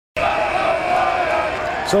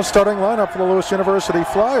So starting lineup for the Lewis University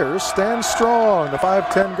Flyers. Stan Strong, the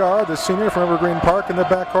 5'10 guard, the senior from Evergreen Park in the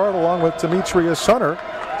backcourt, along with Demetrius Hunter,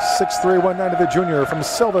 6'3", 190, the junior from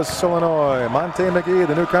Silvis, Illinois. Monta McGhee,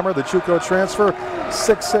 the newcomer, the JUCO transfer,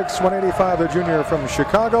 6'6", 185, the junior from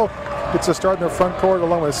Chicago. Gets a start in the front court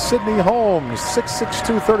along with Sidney Holmes, 6'6",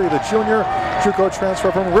 230, the junior, JUCO transfer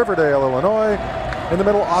from Riverdale, Illinois. In the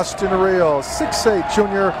middle, Austin Real, 6'8",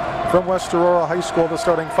 junior from West Aurora High School, the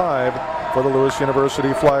starting five for the Lewis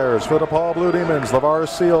University Flyers. For the DePaul Blue Demons, LeVar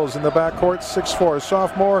Seals in the backcourt, 6'4",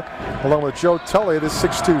 sophomore, along with Joe Tully, the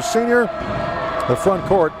 6'2", senior. The front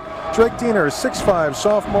court, Drake Diener, 6'5",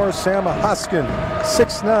 sophomore, Sam Hoskin,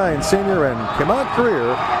 6'9", senior, and Kimont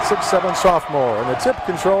Greer, 6'7", sophomore. And the tip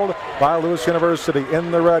controlled by Lewis University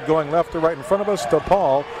in the red, going left to right in front of us.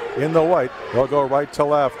 DePaul in the white. They'll go right to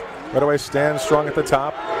left. Right away, Stan Strong at the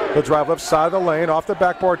top. He'll drive left side of the lane, off the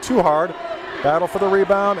backboard too hard. Battle for the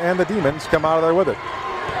rebound, and the Demons come out of there with it.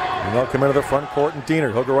 And they'll come into the front court, and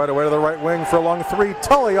Diener, he'll go right away to the right wing for a long three.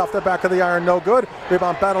 Tully off the back of the iron, no good.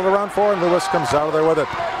 Rebound battled around four, and Lewis comes out of there with it.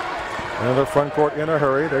 Another front court in a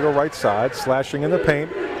hurry. They go right side, slashing in the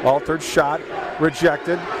paint. Altered shot,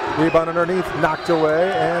 rejected. Rebound underneath, knocked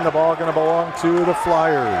away, and the ball going to belong to the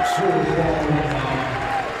Flyers.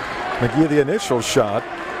 McGhee, the initial shot.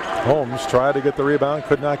 Holmes tried to get the rebound,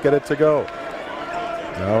 could not get it to go.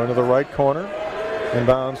 Now into the right corner.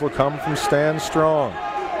 Inbounds will come from Stan Strong.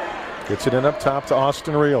 Gets it in up top to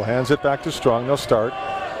Austin Real. Hands it back to Strong. They'll start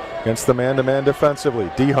against the man-to-man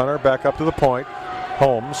defensively. D. Hunter back up to the point.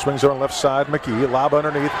 Holmes swings it on left side. McGhee, lob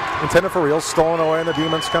underneath. Intended for Real. Stolen away, and the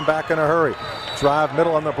Demons come back in a hurry. Drive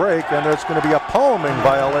middle on the break, and there's going to be a palming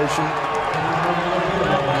violation.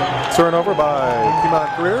 Turnover by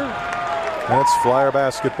Kimont Greer. And it's Flyer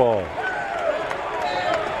basketball.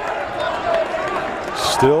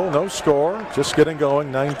 Still no score, just getting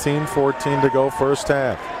going. 19-14 to go first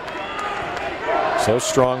half. So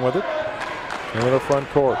Strong with it. Into the front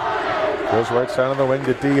court. Goes right side of the wing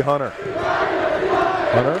to D. Hunter.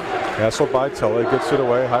 Hunter, castled by Tully, gets it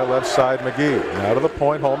away. High left side, McGhee. Now to the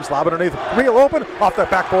point, Holmes, lob underneath. Real open, off the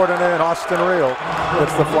backboard and in. Austin Real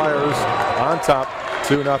gets the Flyers on top,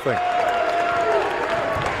 2-0.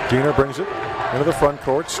 Diener brings it into the front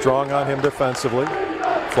court. Strong on him defensively.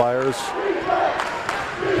 Flyers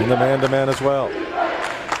in the man-to-man as well.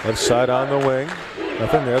 Left side on the wing.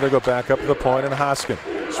 Nothing there. They go back up to the point, and Hoskin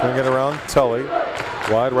swing it around Tully.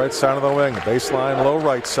 Wide right side of the wing. Baseline low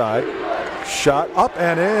right side. Shot up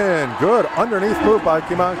and in. Good underneath move by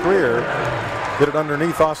Kimont Greer. Get it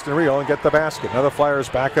underneath Austin Real and get the basket. Now the Flyers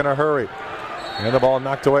back in a hurry. And the ball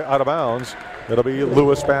knocked away out of bounds. It'll be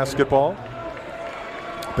Lewis basketball.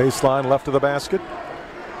 Baseline left of the basket.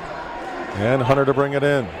 And Hunter to bring it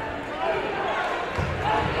in.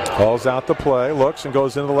 Calls out the play, looks and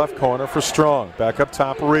goes into the left corner for Strong. Back up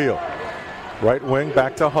top, Real. Right wing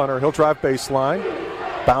back to Hunter. He'll drive baseline.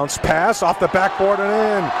 Bounce pass off the backboard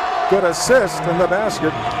and in. Good assist in the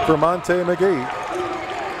basket for Monta McGhee.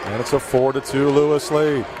 And it's a 4-2 Lewis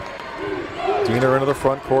lead. Diener into the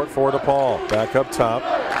front court for DePaul. Back up top.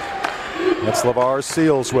 That's LeVar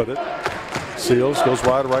Seals with it. Seals goes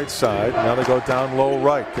wide right side. Now they go down low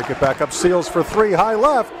right. Kick it back up. Seals for three. High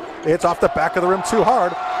left. It's off the back of the rim too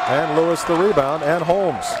hard. And Lewis the rebound, and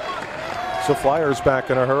Holmes. So Flyers back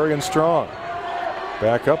in a hurry and Strong.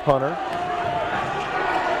 Back up Hunter.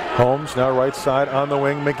 Holmes now right side on the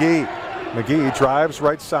wing. McGhee. McGhee drives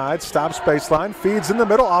right side, stops baseline, feeds in the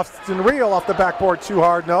middle. Austin Real off the backboard too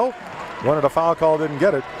hard. No. Wanted a foul call, didn't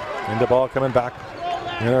get it. And the ball coming back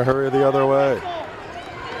in a hurry the other way.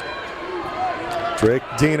 Drake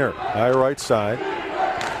Diener, high right side.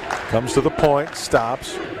 Comes to the point,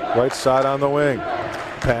 stops. Right side on the wing.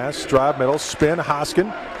 Pass, drive middle, spin,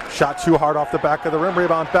 Hoskin. Shot too hard off the back of the rim.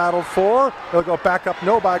 Rebound battled for. They'll go back up,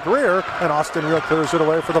 no, by Greer. And Austin Real clears it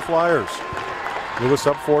away for the Flyers. Lewis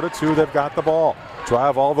up 4-2. They've got the ball.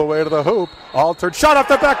 Drive all the way to the hoop. Altered shot off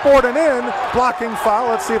the backboard and in. Blocking foul.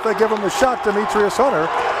 Let's see if they give him the shot. Demetrius Hunter.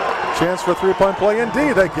 Chance for three-point play.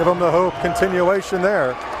 Indeed, they give him the hoop. Continuation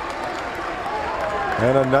there.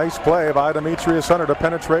 And a nice play by Demetrius Hunter to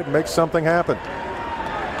penetrate and make something happen.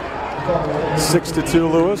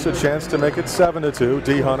 6-2 Lewis, a chance to make it 7-2.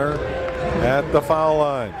 D. Hunter at the foul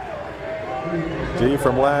line. D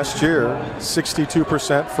from last year,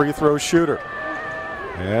 62% free throw shooter.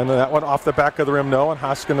 And that one off the back of the rim, no, and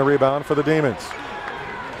Hoskin the rebound for the Demons.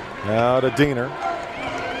 Now to Diener.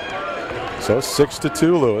 So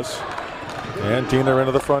 6-2 Lewis. And Diener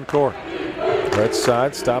into the front court. Right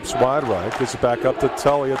side, stops wide right, gets it back up to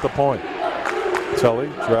Tully at the point. Tully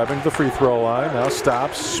driving to the free throw line, now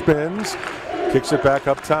stops, spins, kicks it back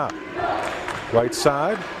up top. Right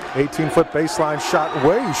side, 18-foot baseline shot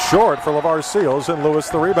way short for LeVar Seals, and Lewis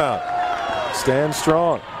the rebound. Stands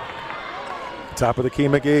strong. Top of the key,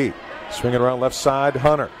 McGhee. Swinging around left side,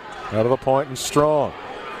 Hunter. Out of the point and Strong.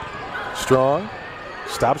 Strong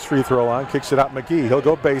stops free throw line, kicks it out McGhee. He'll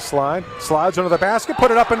go baseline, slides under the basket,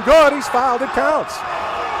 put it up and good. He's fouled, it counts.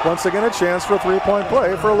 Once again, a chance for a three-point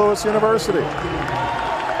play for Lewis University.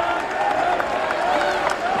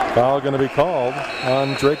 Foul going to be called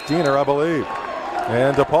on Drake Diener, I believe.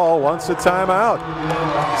 And DePaul wants a timeout.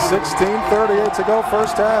 16:38 to go,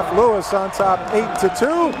 first half. Lewis on top,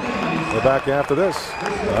 8-2. We're back after this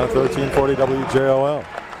on 1340 WJOL.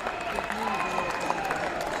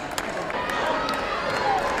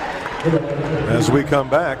 As we come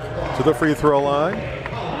back to the free throw line,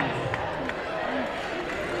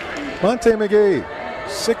 Monta McGhee,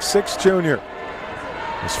 6'6" junior.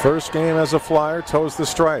 His first game as a Flyer, toes the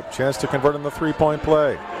stripe. Chance to convert in the three-point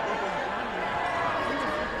play.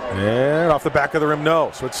 And off the back of the rim,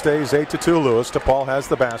 no. So it stays 8-2 Lewis. DePaul has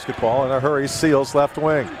the basketball in a hurry. Seals left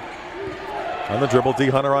wing. On the dribble, D.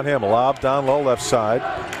 Hunter on him. Lob down low left side.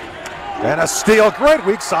 And a steal. Great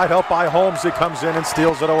weak side help by Holmes. He comes in and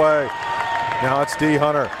steals it away. Now it's D.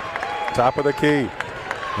 Hunter. Top of the key.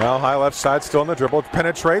 Now high left side, still in the dribble.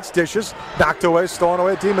 Penetrates, dishes, knocked away, stolen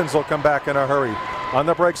away. Demons will come back in a hurry. On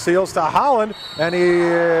the break, Seals to Holland, and he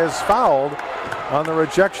is fouled on the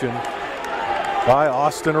rejection by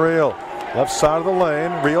Austin Reel. Left side of the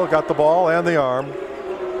lane. Reel got the ball and the arm.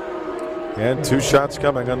 And two shots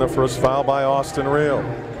coming on the first foul by Austin Reel.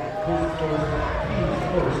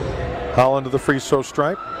 Holland to the free throw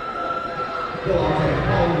stripe.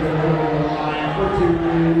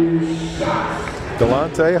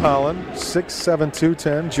 Delonte Holland, 6'7",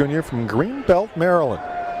 210, junior from Greenbelt, Maryland.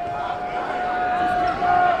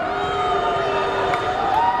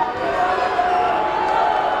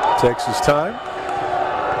 Takes his time.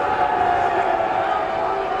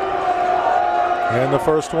 And the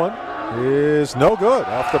first one is no good,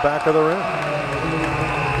 off the back of the rim.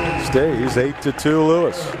 Stays 8-2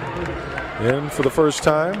 Lewis. In for the first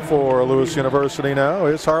time for Lewis University now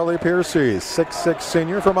is Harley Piercy, 6'6"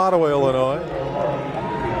 senior from Ottawa, Illinois.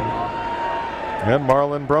 And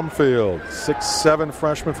Marlon Brumfield, 6'7"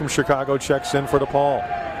 freshman from Chicago, checks in for DePaul.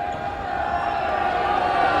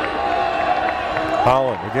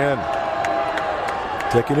 Holland again,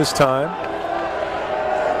 taking his time.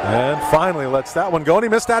 And finally lets that one go, and he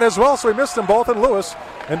missed that as well, so he missed them both. And Lewis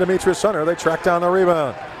and Demetrius Hunter, they track down the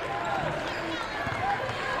rebound.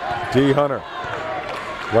 D. Hunter,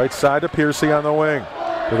 right side to Piercy on the wing.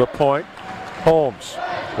 To the point, Holmes.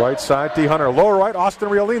 Right side, D. Hunter, lower right, Austin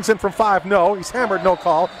Reel leans in from 5, no. He's hammered, no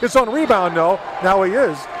call. His own rebound, no. Now he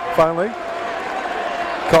is, finally.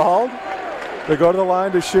 Called. They go to the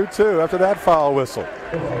line to shoot two after that foul whistle.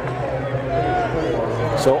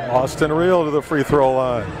 So Austin Reel to the free throw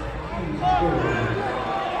line.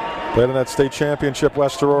 Played on that state championship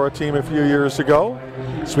West Aurora team a few years ago.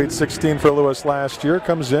 Sweet 16 for Lewis last year.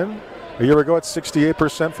 Comes in a year ago at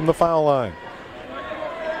 68% from the foul line.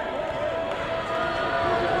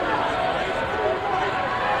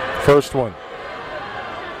 First one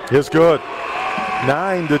is good.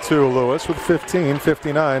 9-2 Lewis with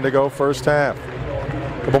 15:59 to go first half.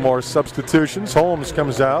 A couple more substitutions. Holmes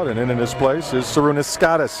comes out, and in his place is Sarunas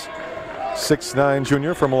Scottis, 6'9"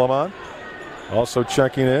 junior from Lamont. Also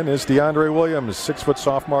checking in is DeAndre Williams, 6-foot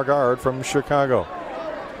sophomore guard from Chicago.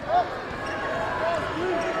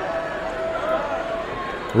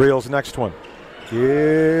 Reel's next one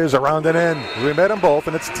is around and in. We made them both,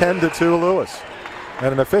 and it's 10-2 Lewis.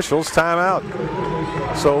 And an official's timeout.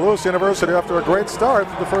 So Lewis University, after a great start,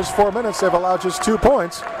 the first 4 minutes, they've allowed just 2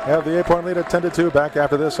 points. Have the 8-point lead at 10-2. Back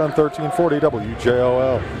after this on 1340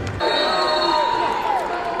 WJOL.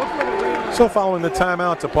 So following the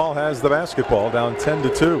timeout, DePaul has the basketball, down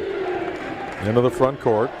 10-2. Into the front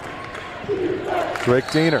court. Drake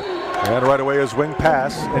Diener. And right away his wing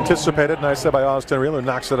pass, anticipated nicely by Austin Reel, who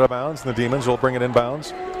knocks it out of bounds. And the Demons will bring it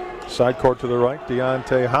inbounds. Side court to the right,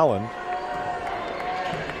 Deontay Holland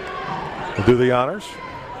will do the honors.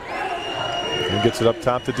 And gets it up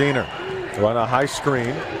top to Diener. Run a high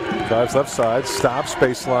screen. Drives left side, stops,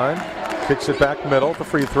 baseline. Kicks it back middle at the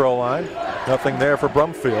free throw line. Nothing there for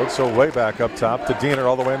Brumfield, so way back up top to Diener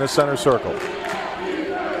all the way in the center circle.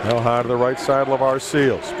 Now high to the right side, LeVar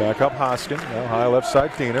Seals. Back up Hoskin. Now high left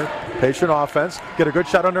side, Diener. Patient offense. Get a good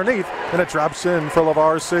shot underneath, and it drops in for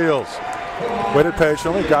LeVar Seals. Waited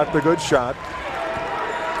patiently, got the good shot.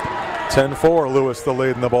 10-4, Lewis the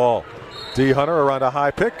lead in the ball. D. Hunter around a high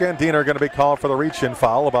pick, and Diener going to be called for the reach-in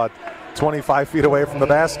foul about 25 feet away from the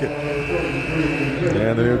basket.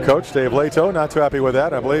 And the new coach, Dave Leto, not too happy with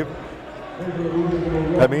that. I believe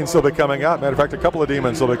That means they'll be coming out. Matter of fact, a couple of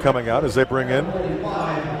demons will be coming out as they bring in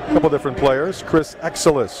a couple different players. Chris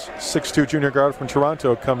Exelis, 6'2" junior guard from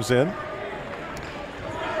Toronto, comes in.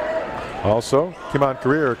 Also, Kimon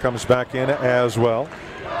Greer comes back in as well.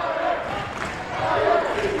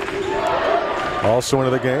 Also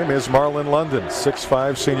into the game is Marlon London,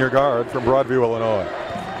 6'5" senior guard from Broadview, Illinois.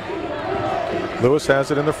 Lewis has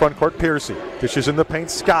it in the front court. Piercy dishes in the paint.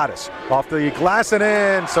 Scottis off the glass and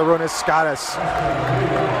in. Sarunas Scottis.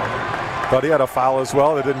 Thought he had a foul as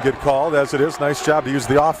well. That didn't get called. As it is, nice job to use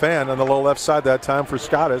the offhand on the low left side that time for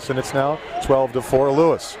Scottis, and it's now 12-4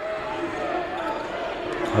 Lewis.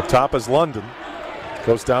 Up top is London.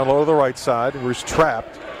 Goes down low to the right side. We're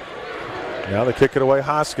trapped. Now they kick it away.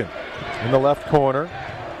 Hoskin in the left corner.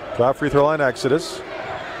 Drop free throw line. Exodus.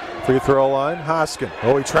 Free throw line. Hoskin.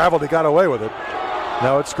 Oh, he traveled. He got away with it.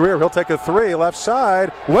 Now it's Greer. He'll take a three. Left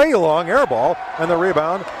side. Way long. Air ball. And the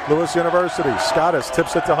rebound. Lewis University. Scottis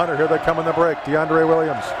tips it to Hunter. Here they come in the break. DeAndre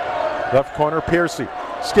Williams. Left corner. Piercy.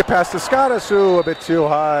 Skip pass to Scottis. Ooh, a bit too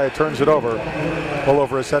high. Turns it over. Pull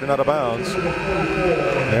over his head and out of bounds.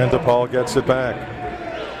 And DePaul gets it back.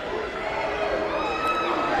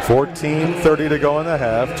 14:30 to go in the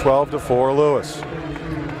half. 12-4 Lewis.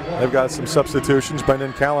 They've got some substitutions.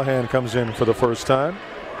 Brendan Callahan comes in for the first time.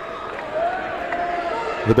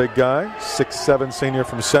 The big guy, 6'7" senior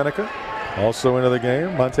from Seneca. Also into the game,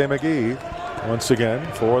 Monta McGhee once again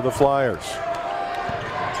for the Flyers.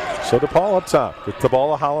 So DePaul up top. Get the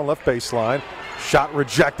ball to Holland, left baseline. Shot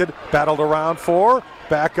rejected. Battled around for.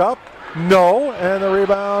 Back up. No. And the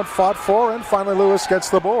rebound fought for. And finally Lewis gets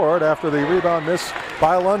the board after the rebound miss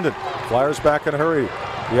by London. Flyers back in a hurry.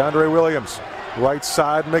 DeAndre Williams. Right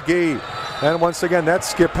side McGhee. And once again that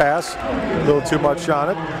skip pass. A little too much on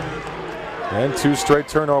it. And two straight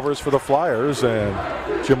turnovers for the Flyers. And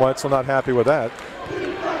Jim Weitzel not happy with that.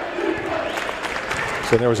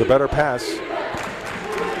 So there was a better pass.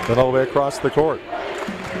 Then all the way across the court.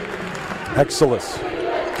 Exelis,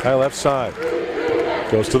 high left side.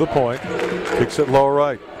 Goes to the point. Kicks it low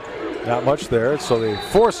right. Not much there, so they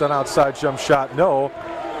force an outside jump shot. No,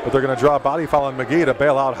 but they're going to draw a body foul on McGhee to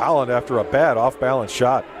bail out Holland after a bad off-balance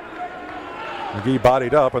shot. McGhee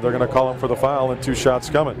bodied up, and they're going to call him for the foul, and two shots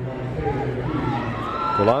coming.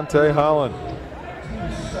 Delonte Holland.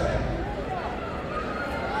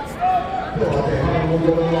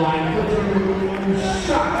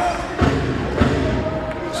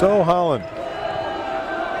 So Holland.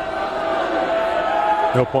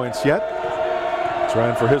 No points yet.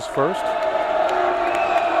 Trying for his first.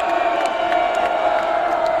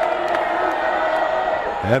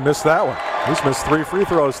 And missed that one. He's missed 3 free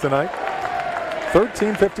throws tonight.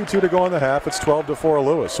 13:52 to go in the half. It's 12-4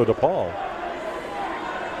 Lewis. So DePaul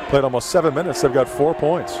played almost 7 minutes. They've got 4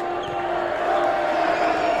 points.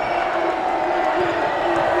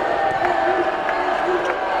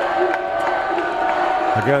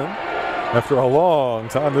 Again, after a long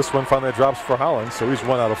time, this one finally drops for Holland, so he's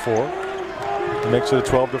 1 out of 4. It makes it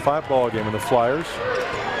a 12-5 ball game, and the Flyers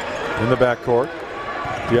in the backcourt.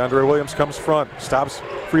 DeAndre Williams comes front, stops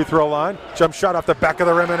free throw line, jump shot off the back of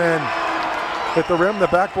the rim and in. Hit the rim, the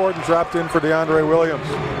backboard, and dropped in for DeAndre Williams.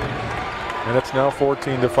 And it's now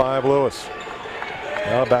 14-5 Lewis.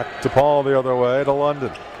 Now back to Paul the other way to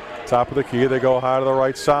London. Top of the key, they go high to the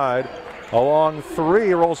right side. A long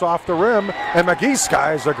three rolls off the rim, and McGhee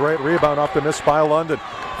skies a great rebound off the miss by London.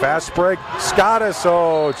 Fast break, Scottis,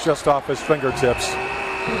 oh, just off his fingertips.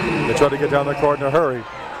 They tried to get down the court in a hurry,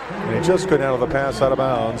 and he just couldn't handle the pass out of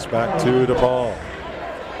bounds. Back to DePaul.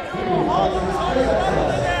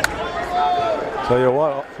 Tell you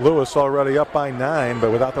what, Lewis already up by 9,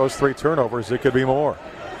 but without those 3 turnovers, it could be more.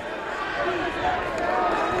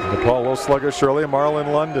 DePaul a little sluggish early.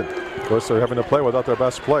 Marlon London. Of course, they're having to play without their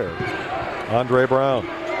best player, Andre Brown.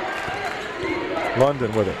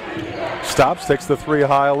 London with it. Stops, takes the 3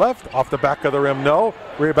 high left. Off the back of the rim, no.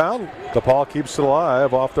 Rebound. DePaul keeps it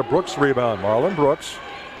alive off the Brooks rebound. Marlon Brooks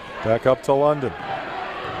back up to London.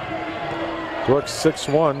 Brooks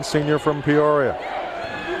 6'1", senior from Peoria.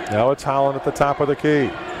 Now it's Holland at the top of the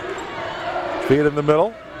key. Feed in the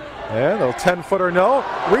middle. And a 10-footer, no.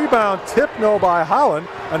 Rebound, tip, no by Holland.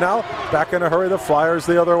 And now back in a hurry, the Flyers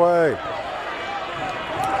the other way.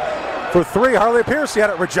 For 3, Harley Piercy had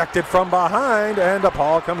it rejected from behind, and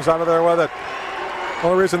DePaul comes out of there with it. The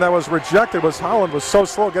only reason that was rejected was Holland was so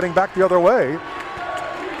slow getting back the other way.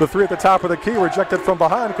 The 3 at the top of the key rejected from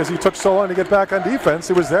behind because he took so long to get back on defense.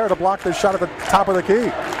 He was there to block the shot at the top of the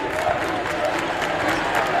key.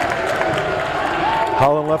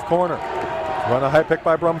 Holland left corner. Run a high pick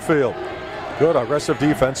by Brumfield. Good aggressive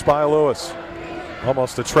defense by Lewis.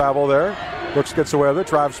 Almost a travel there. Brooks gets away with it,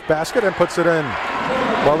 drives basket and puts it in.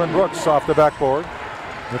 Marlon Brooks off the backboard.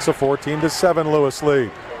 It's a 14-7 Lewis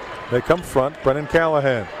lead. They come front, Brennan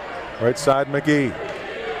Callahan. Right side, McGhee.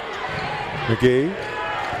 McGhee,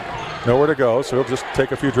 nowhere to go, so he'll just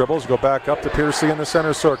take a few dribbles, go back up to Piercy in the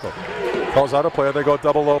center circle. Calls out a play, they go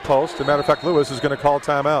double low post. As a matter of fact, Lewis is going to call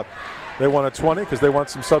timeout. They want a 20 because they want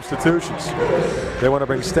some substitutions. They want to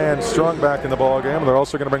bring Stan Strong back in the ball game, and they're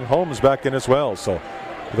also going to bring Holmes back in as well. So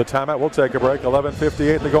with the timeout, we'll take a break.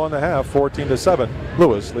 11:58 to go in the half, 14-7.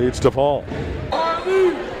 Lewis leads DePaul.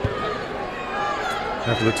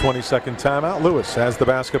 After the 22nd timeout, Lewis has the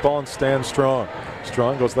basketball and stands Strong.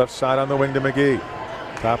 Strong goes left side on the wing to McGhee.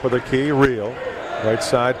 Top of the key, Reel. Right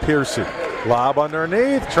side, Piercy. Lob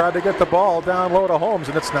underneath. Tried to get the ball down low to Holmes,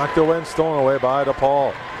 and it's knocked away and stolen away by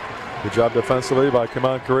DePaul. Good job defensively by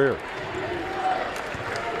Kaman Career.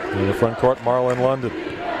 In the front court, Marlon London.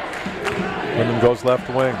 London goes left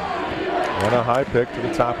wing. On a high pick to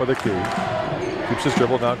the top of the key. Keeps his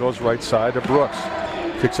dribble, now goes right side to Brooks.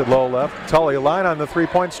 Kicks it low left. Tully line on the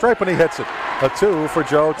three-point stripe, and he hits it. A 2 for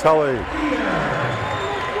Joe Tully.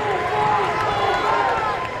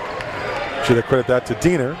 Should have credited that to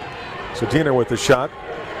Diener. So Diener with the shot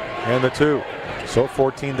and the 2. So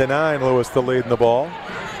 14-9, Lewis the lead in the ball.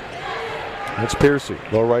 It's Piercy,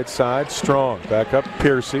 low right side, Strong. Back up,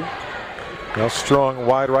 Piercy. Now Strong,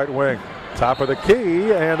 wide right wing. Top of the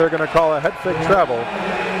key, and they're going to call a head fake travel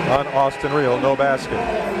on Austin Reel. No basket.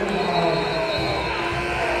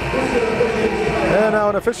 And now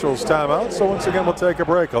an officials timeout. So once again, we'll take a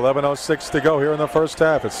break. 11:06 to go here in the first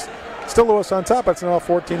half. It's still Lewis on top. It's now a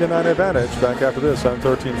 14-9 advantage. Back after this on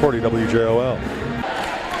 1340 WJOL.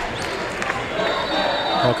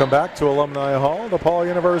 Welcome back to Alumni Hall, DePaul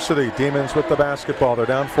University. Demons with the basketball. They're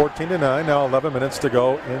down 14-9. Now 11 minutes to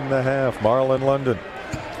go in the half. Marlon London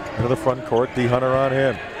into the front court. D. Hunter on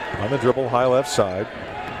him. On the dribble, high left side.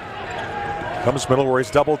 Comes middle where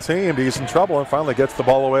he's double teamed. He's in trouble and finally gets the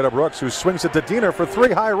ball away to Brooks, who swings it to Diener for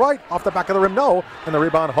 3. High right. Off the back of the rim. No. And the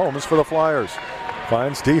rebound, Holmes for the Flyers.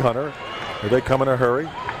 Finds D. Hunter. Here they come in a hurry.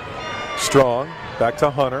 Strong. Back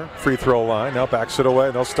to Hunter. Free throw line. Now backs it away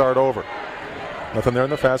and they'll start over. Nothing there in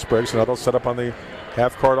the fast break, so now they'll set up on the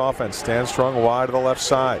half-court offense. Stan Strong wide to the left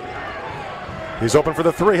side. He's open for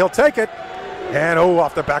the 3. He'll take it. And,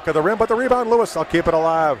 off the back of the rim, but the rebound, Lewis. I'll keep it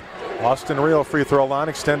alive. Austin Reel, free throw line,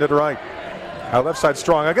 extended right. Left side,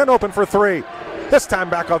 Strong. Again open for 3. This time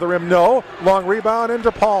back of the rim, no. Long rebound, and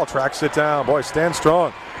DePaul tracks it down. Boy, Stan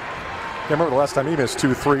Strong. Can't remember the last time he missed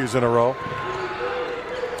 2 threes in a row.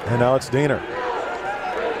 And now it's Diener.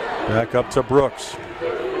 Back up to Brooks.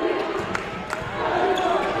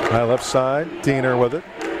 High left side, Diener with it.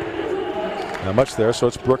 Not much there, so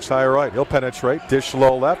it's Brooks high right. He'll penetrate, dish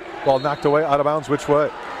low left. Ball knocked away, out of bounds, which way?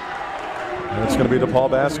 And it's going to be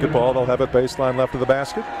DePaul basketball. They'll have it baseline left of the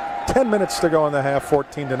basket. 10 minutes to go in the half,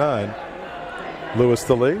 14-9. Lewis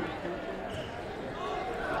the lead.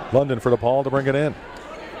 London for DePaul to bring it in.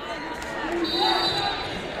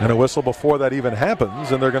 And a whistle before that even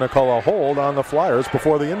happens, and they're going to call a hold on the Flyers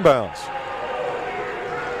before the inbounds.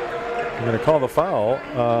 They're going to call the foul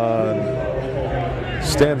on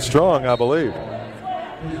Stan Strong, I believe.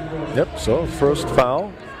 Yep, so first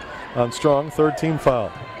foul on Strong, 3rd team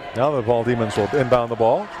foul. Now the Ball Demons will inbound the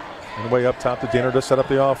ball. And way up top to Diener to set up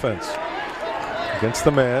the offense. Against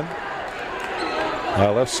the man.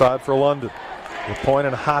 Left side for London. With Point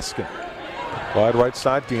and Hoskin. Wide right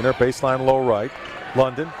side, Diener. Baseline low right.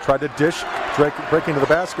 London tried to dish. Breaking to the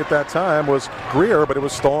basket that time was Greer, but it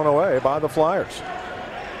was stolen away by the Flyers.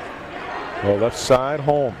 Well, left side,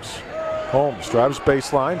 Holmes. Holmes drives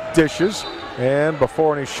baseline, dishes, and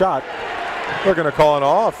before any shot, they're going to call an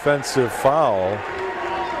offensive foul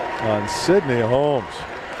on Sidney Holmes.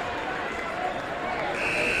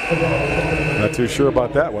 Not too sure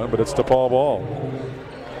about that one, but it's DePaul ball.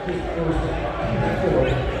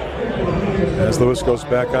 As Lewis goes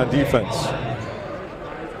back on defense.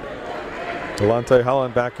 Delonte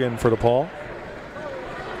Holland back in for DePaul.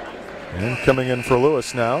 And coming in for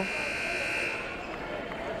Lewis now.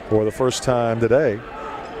 For the first time today.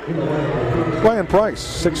 Ryan Price,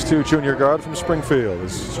 6'2" junior guard from Springfield.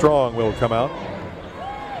 As Strong will come out.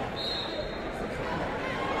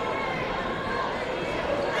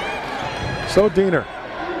 So Diener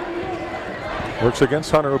works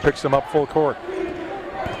against Hunter, who picks him up full court.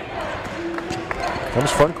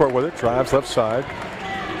 Comes front court with it, drives left side,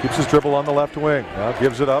 keeps his dribble on the left wing. Now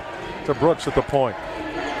gives it up to Brooks at the point.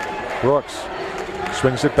 Brooks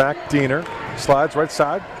swings it back, Diener slides right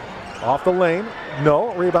side, off the lane,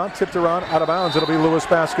 no, rebound tipped around, out of bounds. It'll be Lewis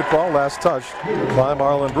basketball, last touch by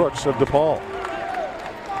Marlon Brooks of DePaul.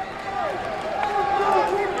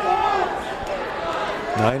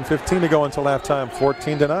 9:15 to go until halftime.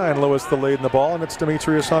 14-9. Lewis the lead in the ball, and it's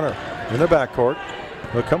Demetrius Hunter in the backcourt.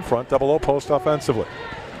 He'll come front, double O post offensively.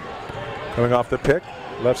 Coming off the pick,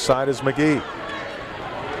 left side is McGhee.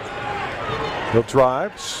 He'll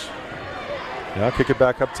drive. Now kick it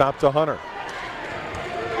back up top to Hunter.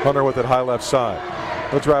 Hunter with it high left side.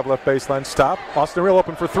 He'll drive left baseline, stop. Austin Real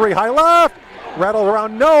open for three, high left. Rattle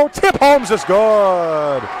around, no. Tip, Holmes is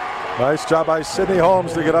good. Nice job by Sidney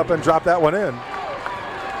Holmes to get up and drop that one in.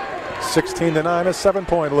 16-9, a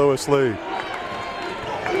 7-point Lewis lead.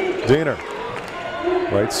 Diener.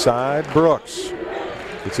 Right side, Brooks.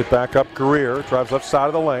 Gets it back up, Greer. Drives left side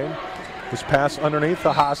of the lane. His pass underneath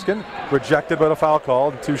to Hoskin. Rejected, but a foul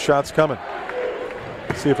called. 2 shots coming.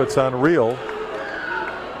 Let's see if it's on Real.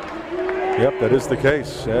 Yep, that is the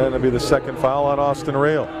case. And it'll be the second foul on Austin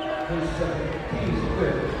Real.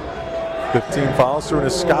 15 fouls. Through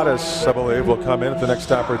his Scottis, I believe, will come in at the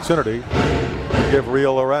next opportunity. Give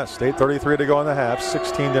Real a rest. 8:33 to go in the half.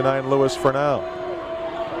 16-9 Lewis for now.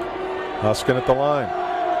 Hoskin at the line.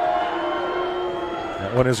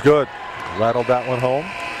 That one is good. Rattled that one home.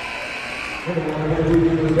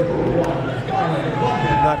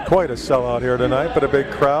 Not quite a sellout here tonight, but a big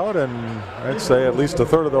crowd, and I'd say at least a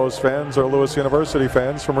third of those fans are Lewis University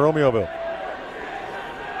fans from Romeoville.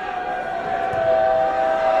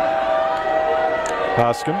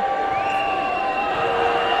 Hoskin.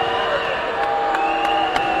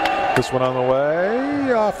 This one on the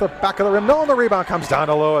way, off the back of the rim. No, and the rebound comes down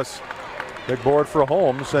to Lewis. Big board for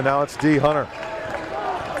Holmes, and now it's D. Hunter.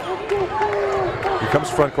 He comes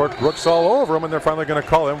front court, Brooks all over him, and they're finally going to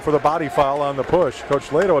call him for the body foul on the push. Coach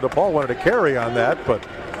Lato at DePaul wanted to carry on that, but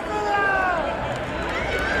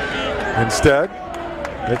instead,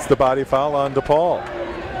 it's the body foul on DePaul.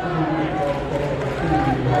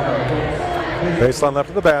 Baseline left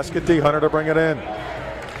of the basket, D. Hunter to bring it in.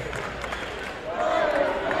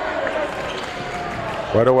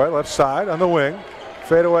 Right away, left side on the wing.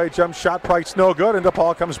 Fadeaway jump shot, Price no good, and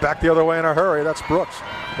DePaul comes back the other way in a hurry. That's Brooks.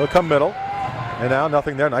 He'll come middle. And now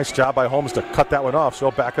nothing there. Nice job by Holmes to cut that one off, so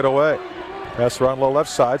he'll back it away. Pass around low left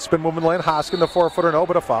side. Spin movement lane. Hoskin, the 4-footer, no,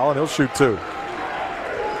 but a foul, and he'll shoot 2.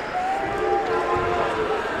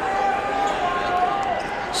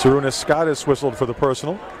 Sarunas Scottis whistled for the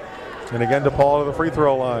personal. And again, DePaul to the free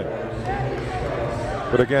throw line.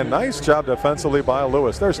 But again, nice job defensively by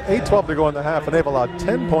Lewis. There's 8:12 to go in the half, and they've allowed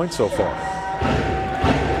 10 points so far.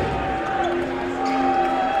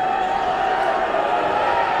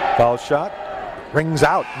 Foul shot. Rings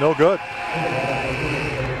out. No good.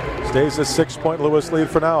 Stays a 6-point Lewis lead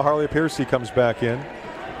for now. Harley Piercy comes back in.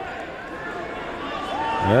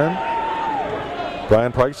 And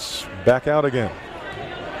Brian Price back out again.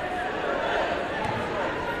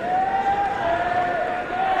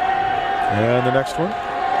 And the next one,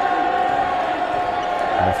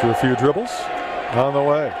 after a few dribbles, on the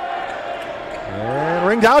way. And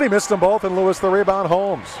ringed out, he missed them both, and Lewis the rebound,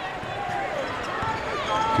 Holmes.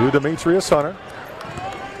 To Demetrius Hunter.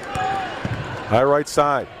 High right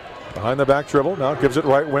side, behind the back dribble, now gives it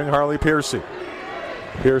right wing, Harley Piercy.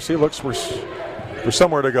 Piercy looks for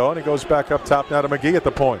somewhere to go, and he goes back up top now to McGhee at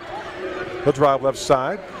the point. He'll drive left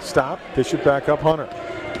side, stop, dish it back up, Hunter.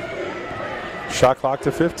 Shot clock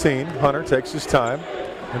to 15. Hunter takes his time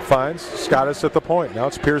and finds Scottis at the point. Now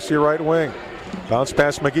it's Piercy right wing. Bounce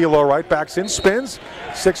past McGhee, low right, backs in, spins.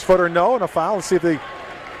 6-footer no, and a foul. Let's see if he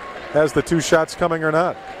has the 2 shots coming or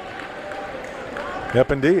not.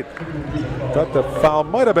 Yep, indeed. Thought the foul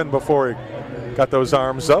might have been before he got those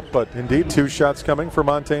arms up, but indeed 2 shots coming for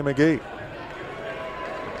Monta McGhee.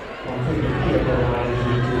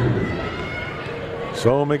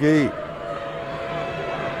 So McGhee.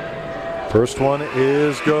 First one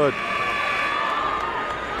is good.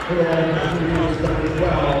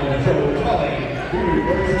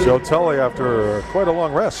 Joe Tully, after quite a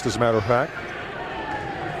long rest, as a matter of fact,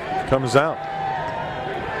 comes out.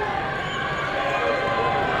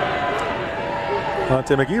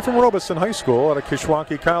 Monta McGhee from Robeson High School out of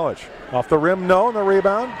Kishwaukee College. Off the rim, no, and the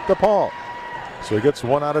rebound, DePaul. So he gets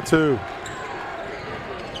 1 out of 2.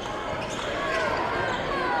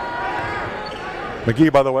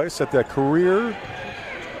 McGhee, by the way, set that career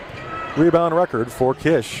rebound record for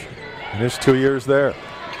Kish in his 2 years there.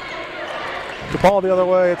 DePaul the other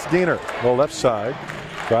way, it's Diener. The left side.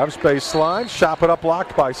 Drives baseline, shot put up,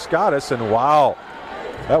 blocked by Scottis, and wow,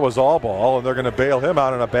 that was all ball, and they're going to bail him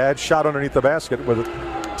out on a bad shot underneath the basket with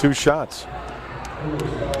 2 shots.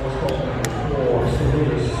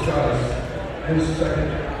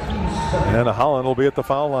 And Holland will be at the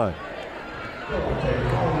foul line.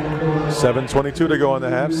 7:22 to go in the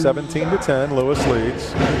half. 17-10. Lewis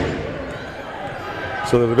leads.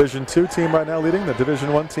 So the Division II team right now leading the Division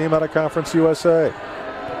I team out of Conference USA.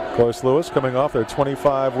 Of course, Lewis coming off their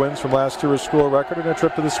 25 wins from last year's school record and a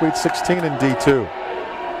trip to the Sweet 16 in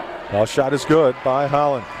D2. Ball shot is good by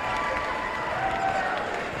Holland.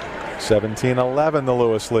 17-11 the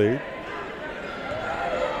Lewis lead.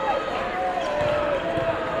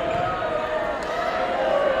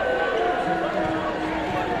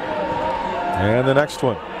 And the next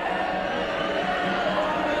one.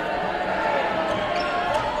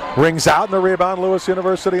 Rings out in the rebound, Lewis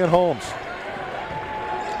University and Holmes.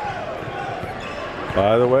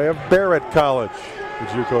 By the way of Barrett College, the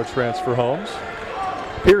JUCO transfer Holmes.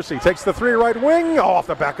 Piercy takes the three right wing, off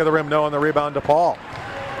the back of the rim, no, on the rebound DePaul.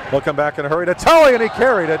 He'll come back in a hurry to Tully, and he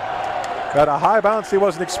carried it. Got a high bounce he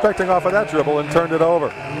wasn't expecting off of that dribble and turned it over.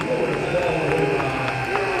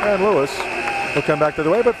 And Lewis will come back to the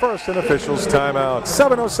way, but first an official's timeout.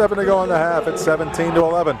 7:07 to go in the half. It's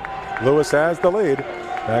 17-11. Lewis has the lead.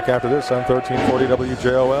 Back after this on 1340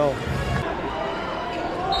 WJOL.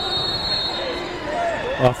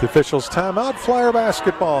 Off the official's timeout, Flyer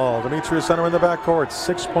basketball. Demetrius Hunter in the backcourt.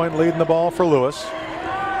 6-point lead in the ball for Lewis.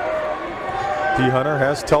 D. Hunter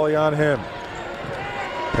has Tully on him.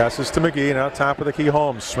 Passes to McGhee, now top of the key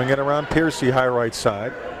Holmes. Swing it around Piercy, high right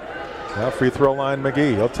side. Now free throw line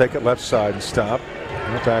McGhee. He'll take it left side and stop.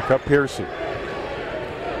 And back up Piercy.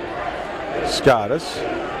 Scottus.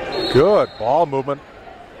 Good ball movement.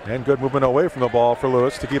 And good movement away from the ball for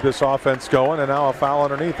Lewis to keep this offense going. And now a foul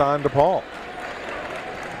underneath on DePaul.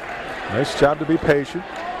 Nice job to be patient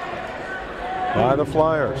by the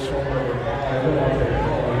Flyers.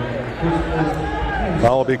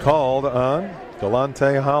 Foul will be called on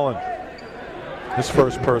Delonte Holland. His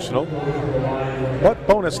first personal. But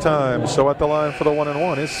bonus time. So at the line for the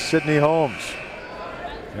 1-and-1 is Sidney Holmes.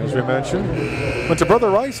 As we mentioned, went to Brother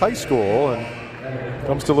Rice High School and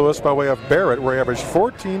comes to Lewis by way of Barrett, where he averaged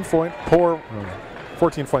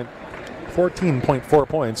 14.4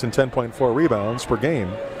 points and 10.4 rebounds per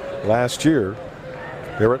game last year.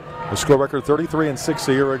 Barrett, the school record 33-6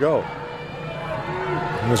 a year ago.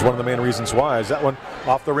 And was one of the main reasons why. Is that one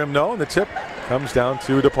off the rim? No, and the tip comes down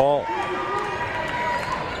to DePaul.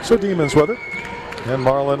 So Demons with it, and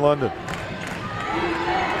Marlon London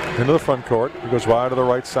into the front court. He goes wide to the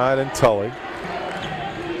right side, and Tully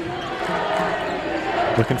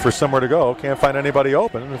looking for somewhere to go. Can't find anybody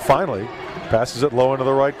open, and finally passes it low into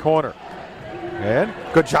the right corner. And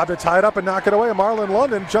good job to tie it up and knock it away. Marlon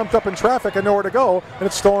London jumped up in traffic and nowhere to go, and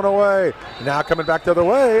it's stolen away. Now coming back the other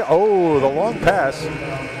way. Oh, the long pass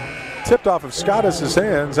tipped off of Scottus'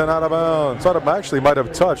 hands and out of bounds. Thought it actually might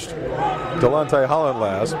have touched Delonte Holland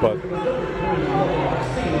last, but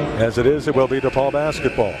as it is, it will be DePaul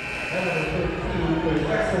basketball.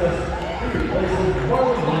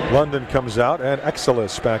 London comes out and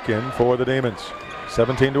Exelis back in for the Demons.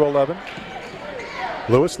 17-11.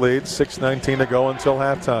 Lewis leads, 6:19 to go until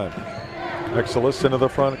halftime. Exelis into the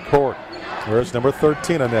front court. Where's number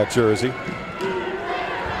 13 on that jersey?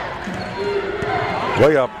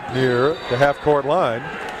 Way up near the half-court line.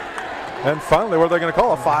 And finally, what are they going to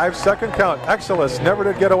call? A 5-second count. Exelis never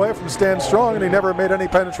did get away from Stan Strong, and he never made any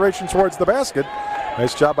penetration towards the basket.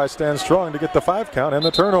 Nice job by Stan Strong to get the 5 count and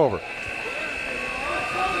the turnover.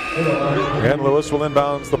 And Lewis will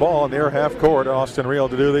inbounds the ball near half court. Austin Reel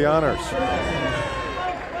to do the honors.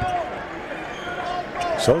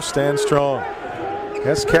 So Stan Strong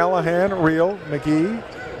has Callahan, Reel, McGhee,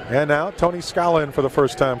 and now Tony Scala in for the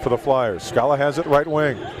first time for the Flyers. Scala has it right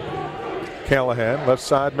wing. Callahan, left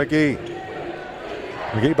side, McGhee.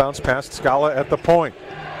 McGhee bounced past Scala at the point.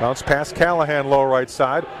 Bounce past Callahan, low right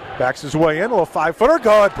side. Backs his way in, a little 5-footer.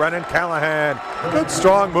 Good, Brennan Callahan. Good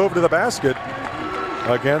strong move to the basket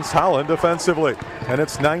against Holland defensively. And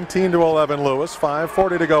it's 19-11 Lewis,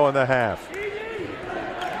 5:40 to go in the half.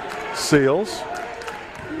 Seals.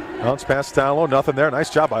 Bounce pass down low, nothing there.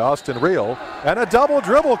 Nice job by Austin Reel. And a double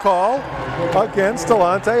dribble call against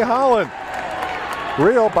Delonte Holland.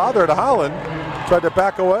 Reel bothered Holland, tried to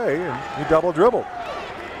back away, and he double dribbled.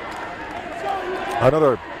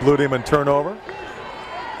 Another Blue Demon turnover.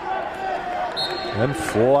 And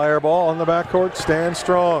Flyer ball on the backcourt, Stan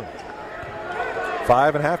Strong.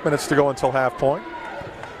 5.5 minutes to go until half point.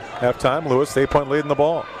 Halftime, Lewis, 8-point lead in the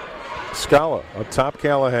ball. Scala up top,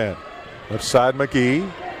 Callahan. Left side, McGhee.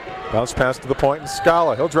 Bounce pass to the point, and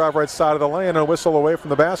Scala. He'll drive right side of the lane and a whistle away from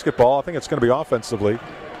the basketball. I think it's going to be offensively.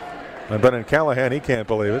 And Brennan Callahan, he can't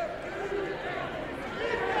believe it.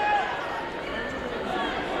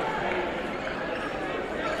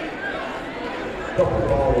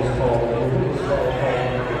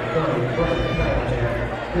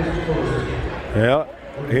 Yeah,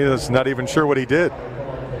 he is not even sure what he did.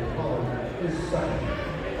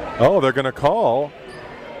 Oh, they're going to call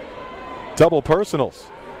double personals.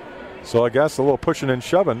 So I guess a little pushing and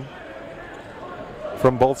shoving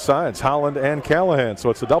from both sides, Holland and Callahan. So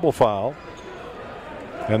it's a double foul.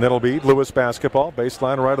 And that'll be Lewis basketball,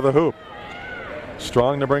 baseline right of the hoop.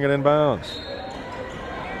 Strong to bring it inbounds.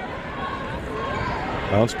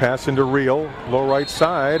 Bounce pass into Real, low right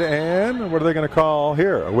side, and what are they going to call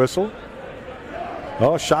here? A whistle?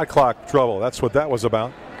 Oh, shot clock trouble. That's what that was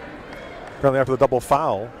about. Apparently after the double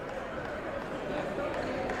foul,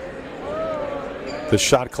 the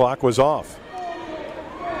shot clock was off.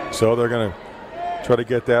 So they're going to try to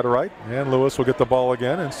get that right, and Lewis will get the ball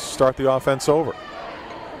again and start the offense over.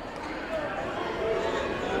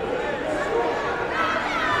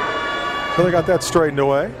 So they got that straightened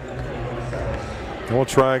away. And we'll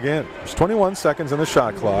try again. There's 21 seconds in the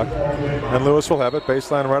shot clock. And Lewis will have it.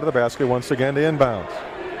 Baseline right of the basket once again to inbounds.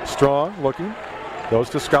 Strong looking. Goes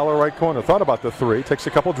to Scala right corner. Thought about the three. Takes a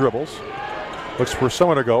couple dribbles. Looks for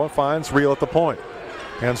someone to go and finds Real at the point.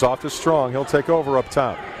 Hands off to Strong. He'll take over up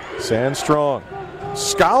top. Sand Strong.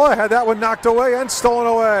 Scala had that one knocked away and stolen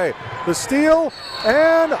away. The steal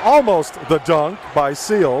and almost the dunk by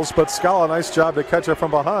Seals. But Scala, nice job to catch it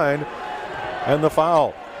from behind. And the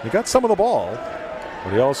foul. He got some of the ball,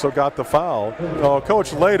 but he also got the foul. Oh,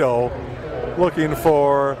 Coach Lato looking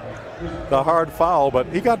for the hard foul, but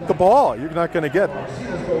he got the ball. You're not going to get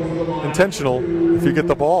intentional if you get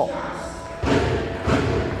the ball.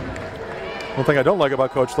 One thing I don't like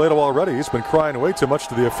about Coach Lato already, he's been crying way too much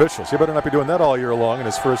to the officials. He better not be doing that all year long in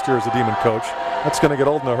his first year as a Demon coach. That's going to get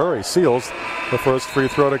old in a hurry. Seals the first free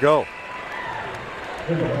throw to go.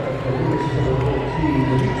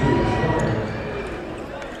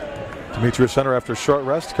 Demetrius Hunter, after a short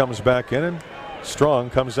rest, comes back in, and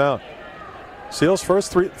Strong comes out. Seals'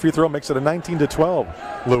 first free throw makes it a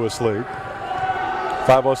 19-12 Lewis lead.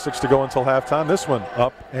 5:06 to go until halftime. This one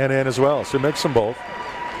up and in as well, so he makes them both.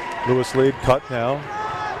 Lewis lead cut now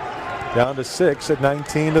down to 6 at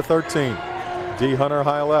 19-13. D. Hunter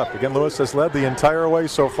high left. Again, Lewis has led the entire way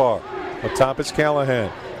so far. Up top is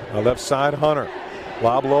Callahan. Left side, Hunter.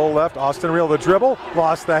 Lob low left. Austin Real the dribble.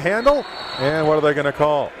 Lost the handle. And what are they going to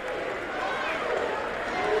call?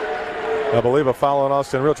 I believe a foul on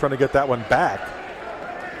Austin Real, trying to get that one back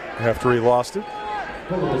after he lost it.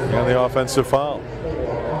 And the offensive foul.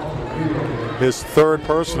 His third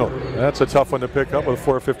personal. That's a tough one to pick up with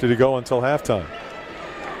 4:50 to go until halftime.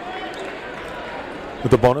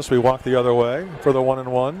 With the bonus, we walk the other way for the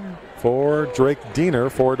 1-and-1 for Drake Diener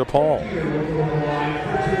for DePaul.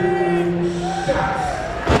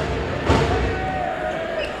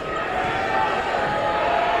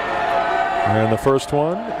 And the first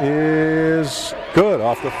one is good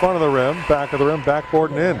off the front of the rim, back of the rim,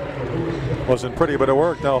 backboard and in. Wasn't pretty, but it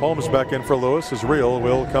worked. Now Holmes back in for Lewis as Real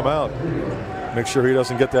will come out. Make sure he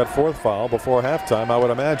doesn't get that fourth foul before halftime, I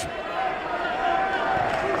would imagine.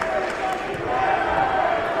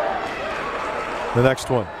 The next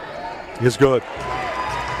one is good.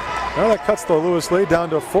 Now that cuts the Lewis lead down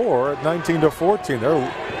to 4 at 19-14.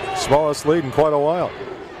 Their smallest lead in quite a while.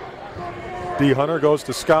 D. Hunter goes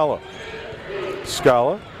to Scala.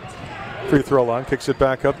 Scala, free throw line, kicks it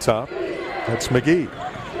back up top. That's McGhee.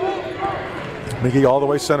 McGhee all the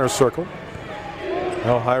way center circle.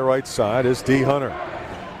 Now high right side is D. Hunter.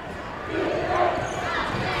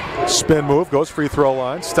 Spin move, goes free throw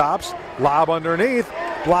line, stops, lob underneath,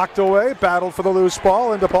 blocked away, battled for the loose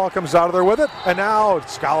ball, and DePaul comes out of there with it. And now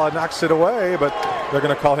Scala knocks it away, but they're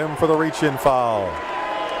going to call him for the reach-in foul.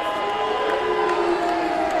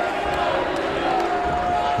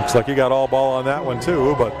 Looks like he got all ball on that one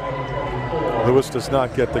too, but Lewis does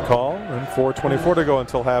not get the call. And 4:24 to go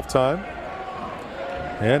until halftime.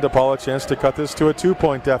 And DePaul a chance to cut this to a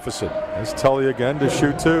 2-point deficit. As Tully again to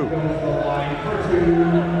shoot 2.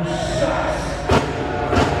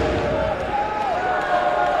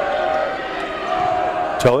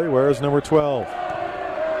 Tully, where is number 12?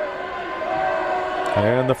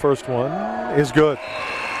 And the first one is good.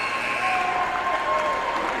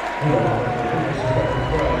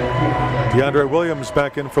 DeAndre Williams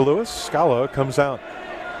back in for Lewis. Scala comes out.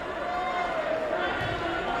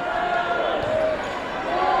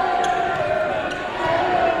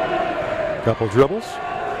 Couple dribbles.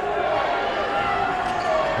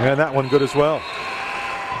 And that one good as well.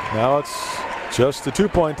 Now it's just a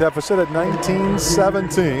 2-point deficit at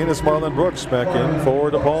 19-17 as Marlon Brooks back in for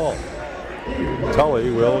DePaul.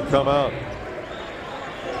 Tully will come out.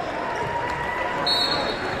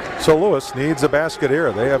 So Lewis needs a basket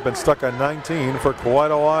here. They have been stuck on 19 for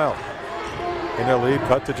quite a while. In their lead,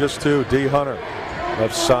 cut to just 2. D. Hunter.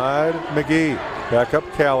 Left side, McGhee. Back up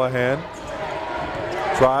Callahan.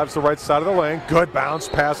 Drives the right side of the lane. Good bounce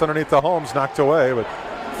pass underneath the Holmes. Knocked away, but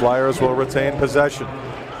Flyers will retain possession.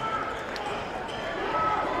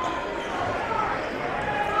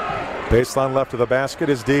 Baseline left of the basket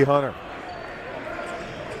is D. Hunter.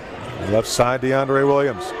 Left side, DeAndre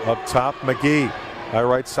Williams. Up top, McGhee. High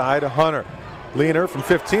right side, Hunter. Leaner from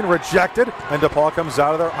 15, rejected, and DePaul comes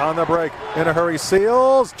out of there on the break. In a hurry,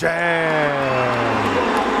 Seals, jam!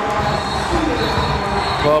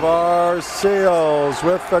 Lavar Seals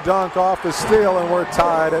with the dunk off the steal, and we're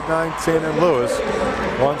tied at 19 and Lewis.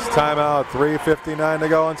 Once timeout, 3:59 to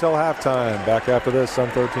go until halftime. Back after this on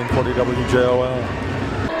 1340 WJOL.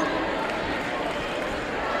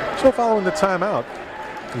 So following the timeout,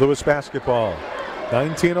 Lewis basketball.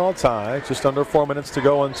 19 all tie, just under 4 minutes to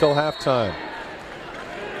go until halftime.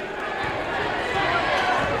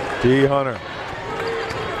 D. Hunter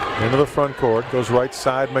into the front court, goes right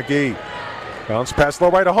side, McGhee. Bounce pass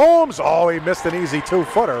low right to Holmes. Oh, he missed an easy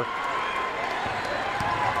two-footer.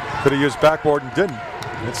 Could have used backboard and didn't.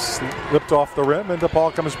 It slipped off the rim, and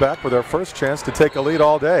DePaul comes back with their first chance to take a lead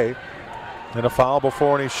all day. And a foul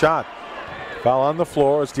before any shot. Foul on the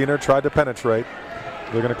floor as Diener tried to penetrate.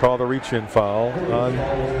 They're going to call the reach-in foul on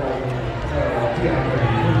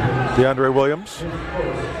DeAndre Williams.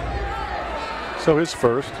 So his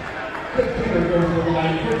first.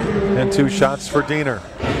 And 2 shots for Diener.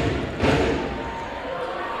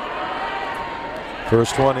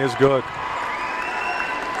 First one is good.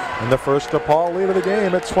 And the first DePaul lead of the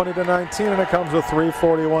game at 20-19, and it comes with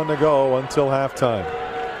 3:41 to go until halftime.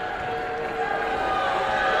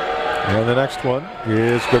 And the next one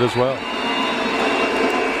is good as well.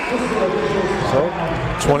 So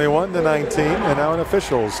 21-19, and now an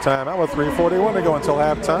officials timeout with 3:41 to go until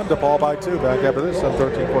halftime. DePaul by 2. Back after this on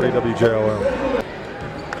 1340 WJOL.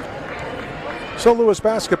 So Lewis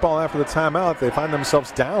basketball after the timeout, they find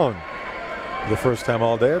themselves down for the first time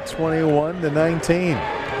all day at 21-19.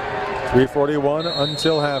 3:41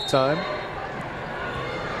 until halftime.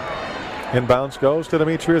 Inbounds goes to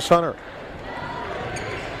Demetrius Hunter.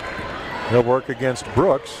 He'll work against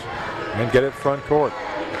Brooks and get it front court.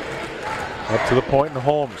 Up to the point and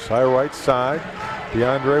Holmes. High right side,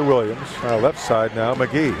 DeAndre Williams. Left side now,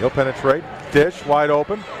 McGhee. He'll penetrate. Dish wide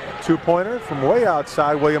open. 2-pointer from way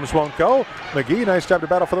outside. Williams won't go. McGhee, nice job to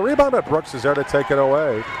battle for the rebound, but Brooks is there to take it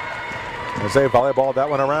away. As they volleyballed that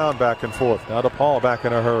one around back and forth. Now DePaul back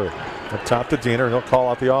in a hurry. Up top to Diener. He'll call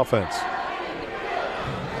out the offense.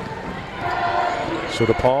 So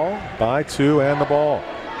DePaul by 2 and the ball.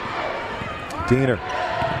 Diener.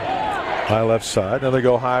 High left side. Now they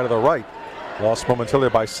go high to the right. Lost momentarily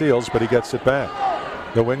by Seals, but he gets it back.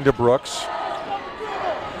 The wing to Brooks.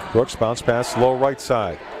 Brooks bounce pass low right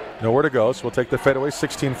side. Nowhere to go, so we'll take the fadeaway.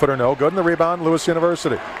 16-footer no good. And the rebound, Lewis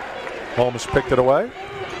University. Holmes picked it away.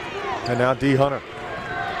 And now D. Hunter.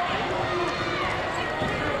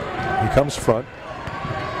 He comes front.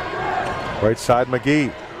 Right side,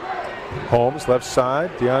 McGhee. Holmes, left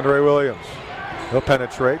side, DeAndre Williams. He'll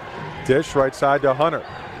penetrate. Dish, right side to Hunter.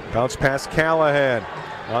 Bounce past Callahan.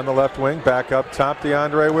 On the left wing, back up top,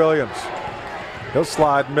 DeAndre Williams. He'll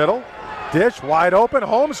slide middle. Dish, wide open.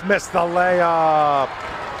 Holmes missed the layup.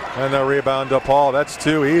 And the rebound to Paul. That's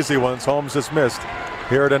 2 easy ones Holmes has missed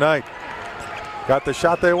here tonight. Got the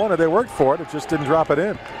shot they wanted. They worked for it. It just didn't drop it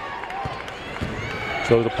in.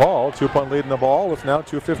 So DePaul, 2-point lead in the ball with now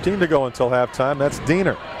 2:15 to go until halftime. That's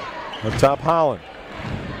Diener. Up top, Holland.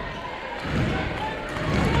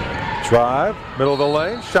 Drive, middle of the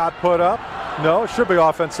lane, shot put up. No, it should be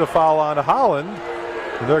offensive foul on Holland.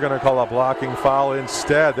 And they're going to call a blocking foul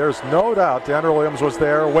instead. There's no doubt DeAndre Williams was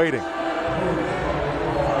there waiting.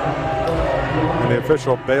 And the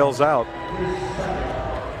official bails out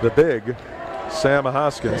the big Sam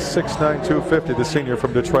Hoskins, 6'9", 250, the senior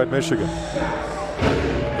from Detroit, Michigan.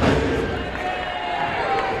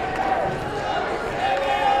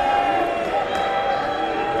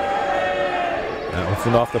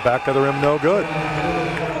 And off the back of the rim, no good.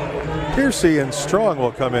 Piercy and Strong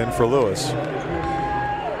will come in for Lewis.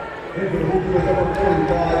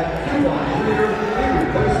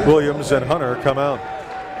 Williams and Hunter come out.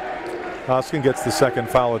 Hoskins gets the second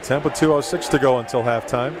foul attempt with 2:06 to go until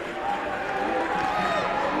halftime.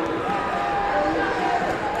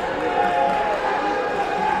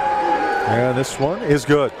 And this one is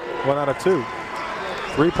good. 1 out of 2.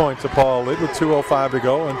 3-point DePaul lead with 2:05 to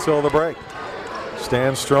go until the break.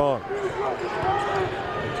 Stand strong.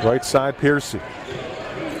 Right side, Piercy.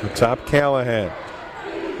 The top, Callahan.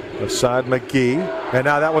 Left side, McGhee. And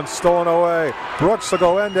now that one's stolen away. Brooks will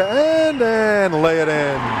go end to end and lay it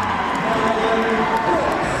in.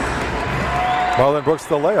 Marlon Brooks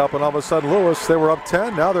the layup, and all of a sudden Lewis, they were up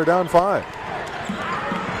 10. Now they're down 5.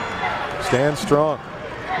 stands strong.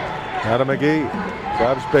 Monta McGhee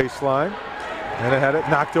grabs baseline. And it had it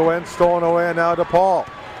knocked away and stolen away, and now DePaul.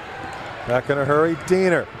 Back in a hurry,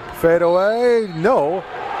 Diener. Fade away, no.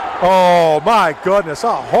 Oh my goodness,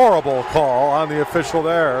 a horrible call on the official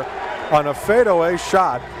there on a fadeaway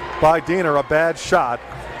shot by Diener, a bad shot.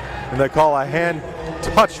 And they call a hand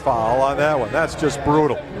touch foul on that one. That's just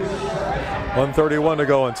brutal. 1:31 to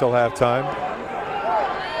go until halftime.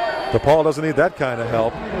 DePaul doesn't need that kind of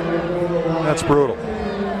help. That's brutal.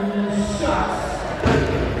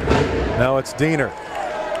 Now it's Diener.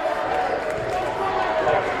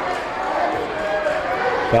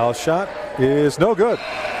 Foul shot is no good.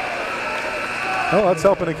 Well, that's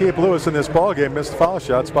helping to keep Lewis in this ball game. Missed foul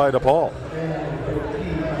shots by DePaul.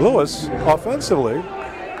 Lewis, offensively,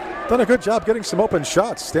 done a good job getting some open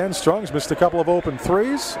shots. Stan Strong's missed a couple of open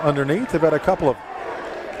threes underneath. They've had a couple of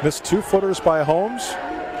missed 2-footers by Holmes.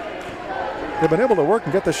 They've been able to work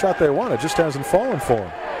and get the shot they want. It just hasn't fallen for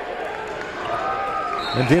them.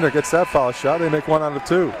 And Diener gets that foul shot. They make 1 out of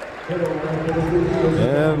 2.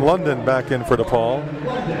 And London back in for DePaul.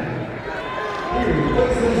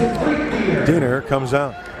 Diener comes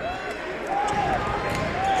out.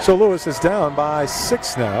 So Lewis is down by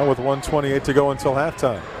 6 now with 1:28 to go until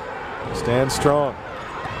halftime. Stand strong.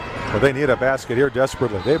 But they need a basket here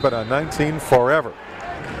desperately. They've been on 19 forever.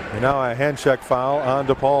 And now a hand check foul on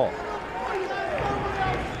DePaul.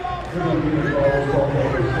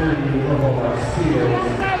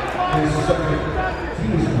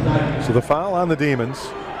 So the foul on the Demons.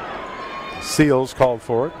 Seals called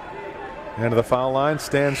for it. And the foul line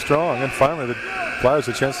stands strong. And finally the Flyers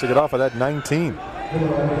a chance to get off of that 19.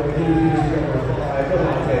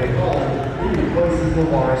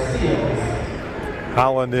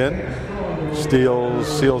 Holland in.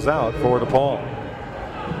 Seals out for DePaul.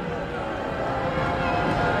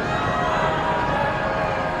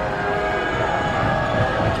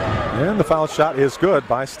 And the foul shot is good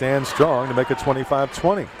by Stan Strong to make it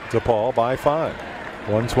 25-20. DePaul by 5.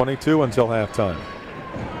 1:22 until halftime.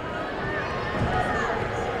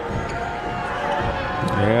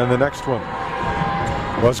 And the next one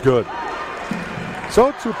was good.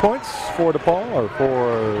 So 2 points for DePaul, or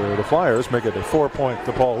for the Flyers, make it a 4-point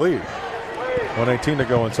DePaul lead. 1:18 to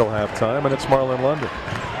go until halftime, and it's Marlon London.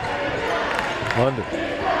 London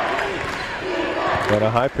got a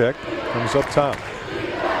high pick, comes up top.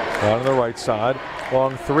 Down on the right side,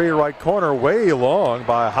 long 3 right corner, way long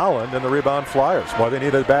by Holland, and the rebound Flyers. Boy, they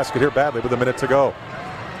need a basket here badly with a minute to go.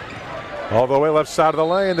 All the way left side of the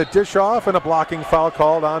lane, the dish off, and a blocking foul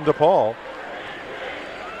called on DePaul.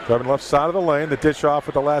 Driving left side of the lane, the dish off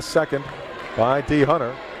at the last second by D.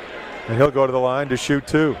 Hunter, and he'll go to the line to shoot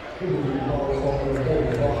 2.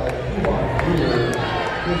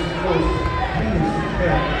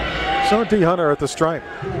 So D. Hunter at the stripe.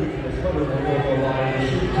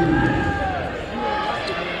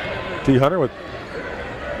 D. Hunter with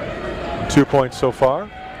 2 points so far.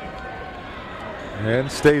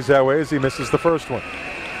 And stays that way as he misses the first one.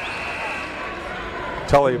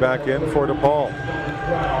 Tully back in for DePaul.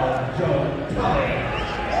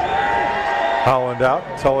 Holland out,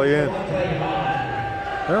 Tully in.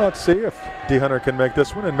 Well, let's see if D. Hunter can make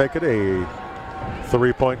this one and make it a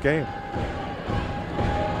 3-point game.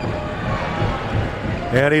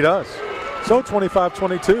 And he does. So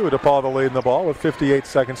 25-22, DePaul the lead in the ball with 58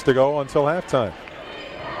 seconds to go until halftime.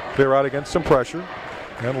 Clear out against some pressure.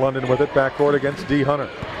 And London with it, backcourt against D. Hunter.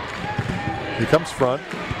 He comes front.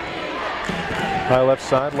 High left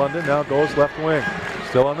side, London now goes left wing.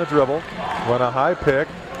 Still on the dribble. Run a high pick.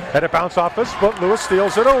 Had it bounce off his foot. Lewis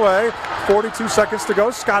steals it away. 42 seconds to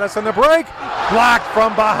go. Scottus on the break. Blocked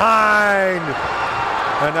from behind.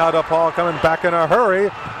 And now DePaul coming back in a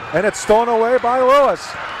hurry. And it's stolen away by Lewis.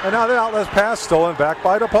 And now the outlet pass stolen back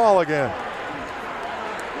by DePaul again.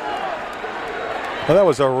 Well, that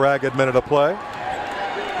was a ragged minute of play.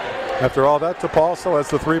 After all that, DePaul still has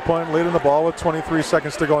the 3-point lead in the ball with 23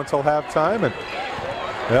 seconds to go until halftime. And,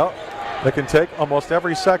 well, they can take almost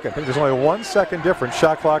every second. I think there's only 1 second difference,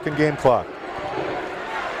 shot clock and game clock.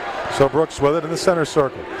 So Brooks with it in the center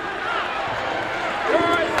circle.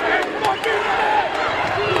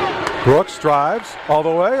 Brooks drives all the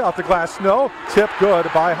way off the glass. No, tip good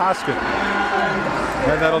by Hoskin.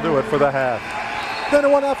 And that'll do it for the half. Then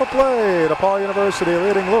 1 half of play. DePaul University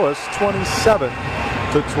leading Lewis 27-22.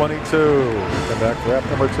 Come back for half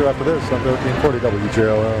number 2 after this on 1340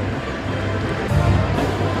 WJOL.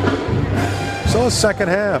 So second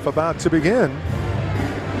half about to begin.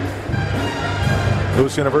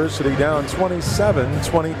 Lewis University down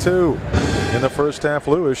 27-22. In the first half,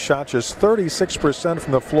 Lewis shot just 36%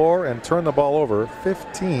 from the floor and turned the ball over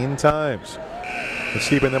 15 times. What's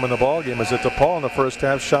keeping them in the ball game is that DePaul in the first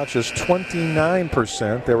half shot just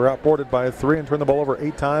 29%. They were outboarded by 3 and turned the ball over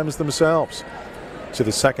 8 times themselves. So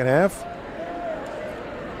the second half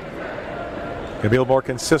can be a little more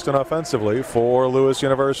consistent offensively for Lewis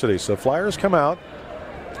University. So Flyers come out.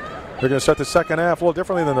 They're going to start the second half a little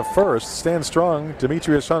differently than the first. Stand strong,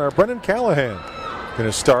 Demetrius Hunter. Brendan Callahan going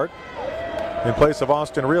to start in place of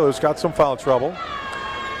Austin Reel, who's got some foul trouble.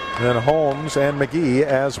 And then Holmes and McGhee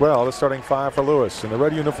as well, the starting 5 for Lewis. In the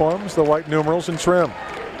red uniforms, the white numerals and trim.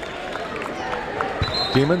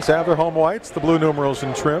 Demons have their home whites, the blue numerals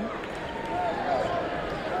and trim.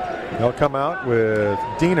 They'll come out with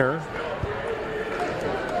Diener.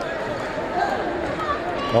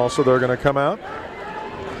 Also, they're going to come out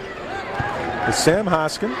with Sam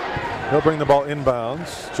Hoskin. He'll bring the ball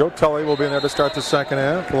inbounds. Joe Tully will be in there to start the second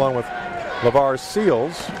half, along with LeVar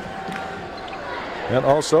Seals. And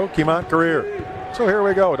also Kimont Greer. So here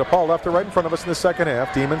we go. DePaul left to right in front of us in the second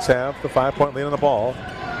half. Demons have the 5-point lead on the ball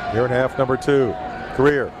here in half number 2.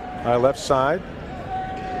 Greer, high left side.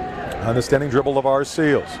 On the standing dribble, LeVar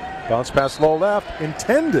Seals. Bounce pass low left.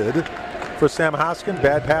 Intended for Sam Hoskin.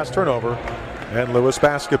 Bad pass turnover. And Lewis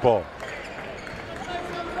basketball.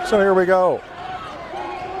 So here we go.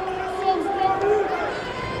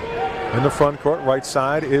 In the front court, right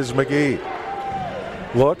side is McGhee.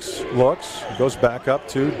 Looks, goes back up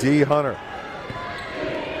to D. Hunter.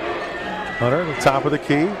 Hunter, the top of the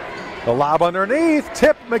key. The lob underneath.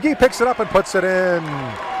 Tip. McGhee picks it up and puts it in.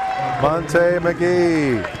 Monta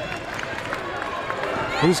McGhee.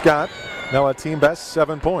 He's got now a team best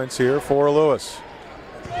 7 points here for Lewis.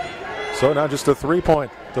 So now just a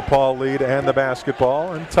 3-point DePaul lead and the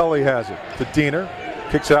basketball. And Tully has it to Diener.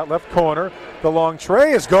 Kicks it out left corner. The long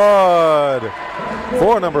tray is good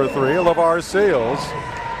for number 3, LeVar Seals.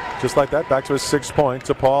 Just like that, back to a 6-point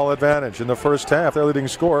DePaul advantage. In the first half, their leading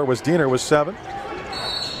scorer was Diener with 7.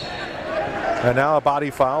 And now a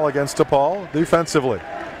body foul against DePaul defensively.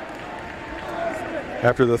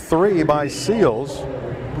 After the 3 by Seals,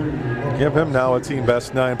 give him now a team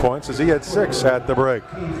best 9 points as he had 6 at the break.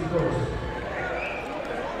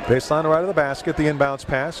 Baseline right of the basket. The inbounds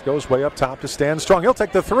pass goes way up top to Stand Strong. He'll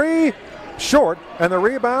take the 3. Short. And the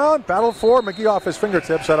rebound. Battle for McGhee off his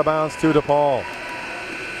fingertips out of bounds to DePaul.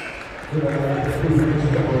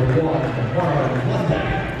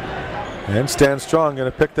 And Stand Strong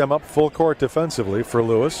going to pick them up full court defensively for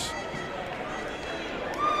Lewis.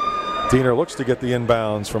 Diener looks to get the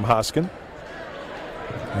inbounds from Hoskin.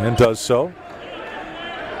 And does so.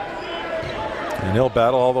 And he'll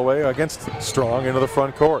battle all the way against Strong into the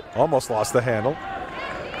front court. Almost lost the handle.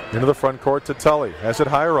 Into the front court to Tully. Has it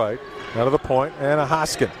high right. Out of the point. And a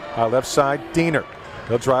Hoskin. High left side, Diener.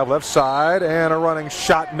 He'll drive left side. And a running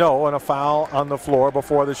shot, no. And a foul on the floor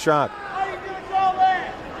before the shot.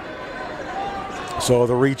 So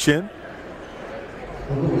the reach in.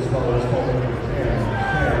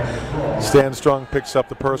 Stand Strong picks up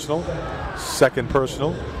the personal. Second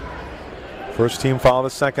personal. First team foul of the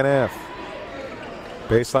second half.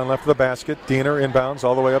 Baseline left of the basket. Diener inbounds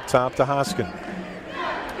all the way up top to Hoskin.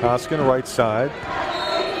 Hoskin right side.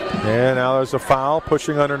 And now there's a foul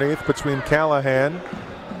pushing underneath between Callahan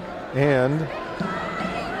and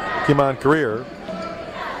Kimont Greer.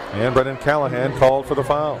 And Brendan Callahan called for the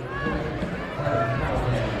foul.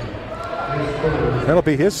 That'll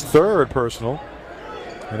be his 3rd personal.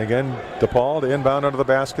 And again, DePaul to inbound under the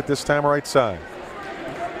basket, this time right side.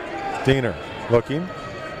 Diener looking.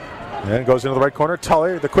 And goes into the right corner.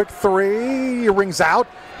 Tully, the quick 3. Rings out.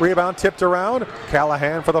 Rebound tipped around.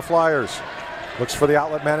 Callahan for the Flyers. Looks for the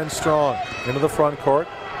outlet man and Strong. Into the front court.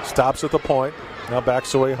 Stops at the point. Now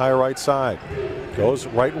backs away high right side. Goes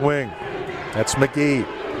right wing. That's McGhee.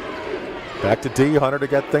 Back to D. Hunter to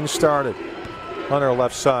get things started. Hunter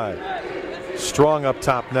left side. Strong up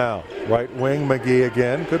top now. Right wing, McGhee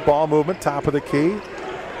again. Good ball movement. Top of the key.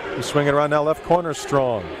 He's swinging around now left corner.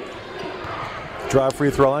 Strong. Drive free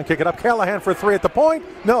throw line, kick it up. Callahan for 3 at the point.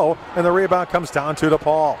 No, and the rebound comes down to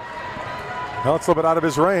DePaul. Now it's a little bit out of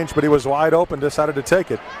his range, but he was wide open, decided to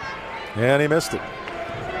take it. And he missed it.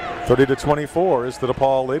 30-24 is the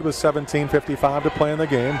DePaul lead with 17:55 to play in the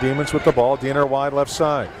game. Demons with the ball. Diener wide left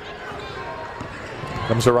side.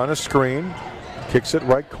 Comes around a screen. Kicks it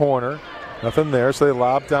right corner. Nothing there, so they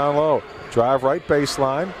lob down low. Drive right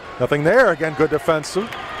baseline. Nothing there. Again, good defensive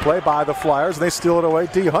play by the Flyers. And they steal it away.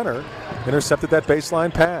 D. Hunter intercepted that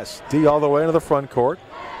baseline pass. D all the way into the front court.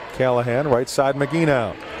 Callahan, right side, McGhee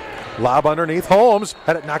now. Lob underneath. Holmes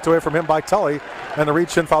had it knocked away from him by Tully. And the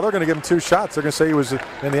reach in foul. They're going to give him 2 shots. They're going to say he was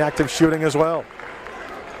in the act of shooting as well.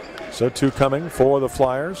 So 2 coming for the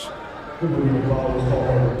Flyers.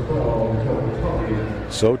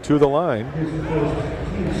 So to the line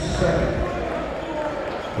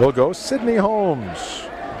will go Sidney Holmes.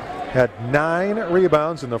 Had 9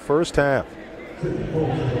 rebounds in the first half.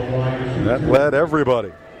 That led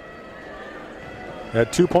everybody.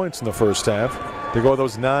 Had 2 points in the first half to go with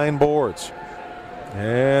those 9 boards.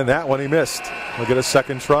 And that one he missed. We'll get a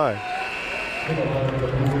second try.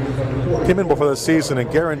 Came in before the season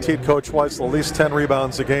and guaranteed Coach Weiss at least 10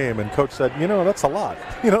 rebounds a game. And Coach said, you know, that's a lot.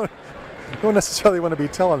 You don't necessarily want to be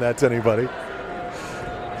telling that to anybody.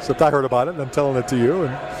 Except I heard about it and I'm telling it to you.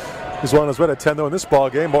 And he's on his way to 10 though in this ball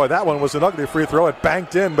game. Boy, that one was an ugly free throw. It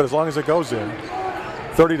banked in, but as long as it goes in.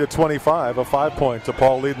 30-25, a 5-point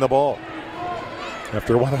DePaul leading the ball.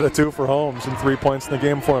 After 1 out of 2 for Holmes and 3 points in the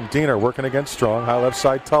game for him. Diener working against Strong. High left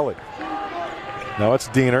side, Tully. Now it's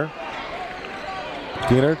Diener.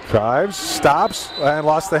 Diener drives, stops, and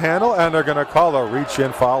lost the handle, and they're going to call a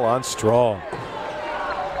reach-in foul on Strong.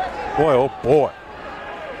 Boy, oh boy.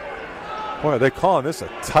 Boy, are they calling this a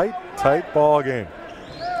tight ball game.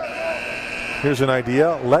 Here's an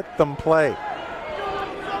idea. Let them play.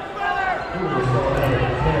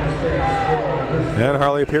 And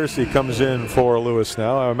Harley Piercy comes in for Lewis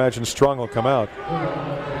now. I imagine Strong will come out.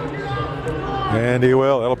 And he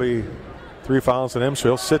will. That'll be 3 fouls on him, so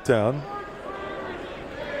he'll sit down.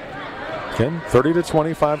 Again,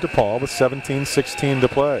 30-25 DePaul with 17-16 to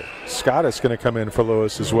play. Scott is going to come in for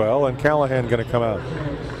Lewis as well, and Callahan going to come out.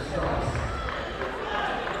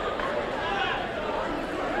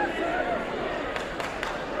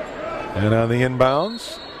 And on the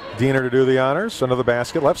inbounds, Diener to do the honors. Under the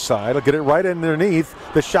basket, left side. He'll get it right underneath.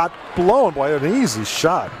 The shot blown. Boy, an easy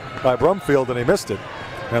shot by Brumfield, and he missed it.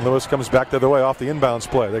 And Lewis comes back the other way off the inbounds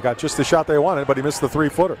play. They got just the shot they wanted, but he missed the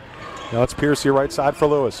 3-footer. Now it's Piercy right side for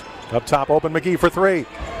Lewis. Up top, open McGhee for 3.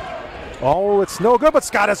 Oh, it's no good, but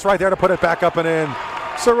Scottis right there to put it back up and in.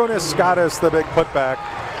 Sarunas Scottis, the big putback.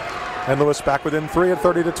 And Lewis back within 3 at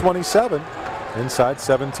 30-27. Inside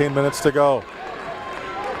 17 minutes to go.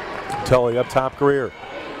 Tully up top, Greer.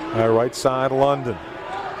 Right side, London.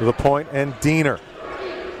 To the point, and Diener.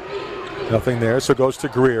 Nothing there, so goes to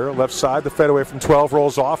Greer. Left side, the fadeaway from 12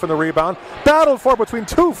 rolls off, and the rebound. Battled for between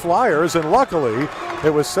 2 Flyers, and luckily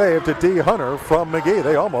it was saved to D. Hunter from McGhee.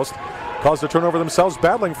 They almost caused a turnover themselves,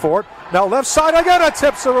 battling for it. Now left side again, a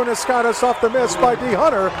tip. Sarunas Scottis off the miss by D.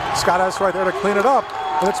 Hunter. Scottis right there to clean it up.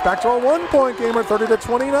 And it's back to a 1-point game at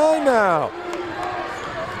 30-29 now.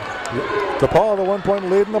 DePaul, the 1-point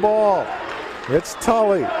lead in the ball. It's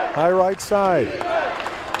Tully, high right side.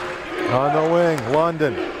 On the wing,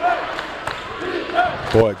 London.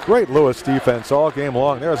 Boy, great Lewis defense all game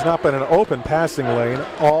long. There has not been an open passing lane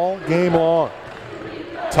all game long.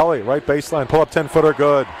 Tully, right baseline, pull up 10-footer,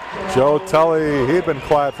 good. Joe Tully, he'd been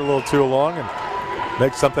quiet for a little too long and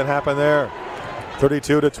makes something happen there.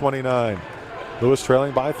 32-29. Lewis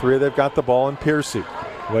trailing by 3. They've got the ball in Piercy.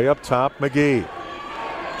 Way up top, McGhee.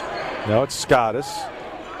 Now it's Scottis.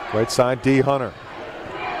 Right side, D. Hunter.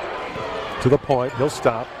 To the point, he'll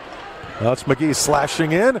stop. Now it's McGhee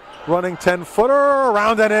slashing in, running 10-footer,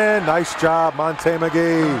 around and in. Nice job, Monta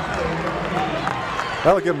McGhee.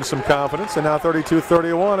 That'll give him some confidence. And now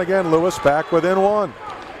 32-31. Again, Lewis back within 1.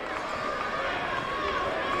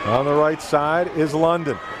 On the right side is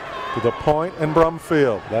London. To the point and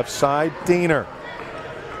Brumfield. Left side, Diener.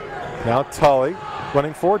 Now Tully.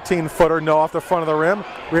 Running 14-footer, no off the front of the rim.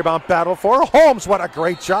 Rebound battle for Holmes. What a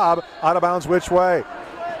great job. Out of bounds which way?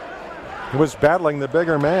 He was battling the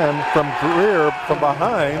bigger man from Greer from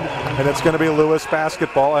behind, and it's going to be Lewis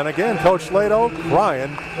basketball. And again, Coach Lato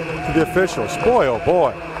crying to the officials. Boy, oh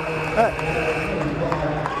boy.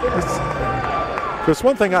 There's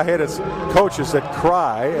one thing I hate is coaches that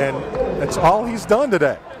cry, and that's all he's done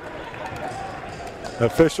today.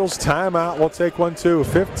 Officials timeout. We'll take one too.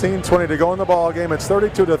 15-20 to go in the ball game. It's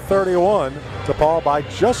 32-31. DePaul by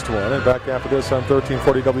just 1. And back after this on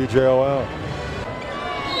 1340 WJOL.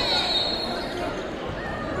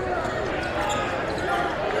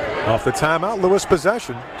 Off the timeout, Lewis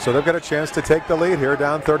possession. So they've got a chance to take the lead here,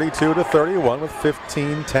 down 32-31 with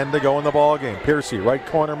 15-10 to go in the ball game. Piercy, right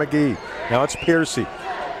corner, McGhee. Now it's Piercy.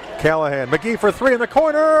 Callahan, McGhee for 3 in the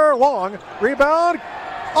corner. Long rebound.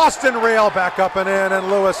 Austin Rail back up and in, and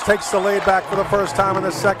Lewis takes the lead back for the first time in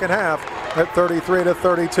the second half at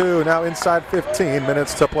 33-32. Now inside 15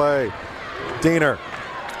 minutes to play. Diener,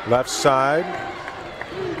 left side.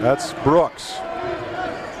 That's Brooks.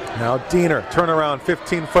 Now Diener, turnaround,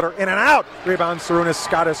 15-footer, in and out. Rebound, Sarunas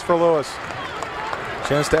Scottis for Lewis.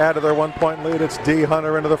 Chance to add to their 1-point lead. It's D.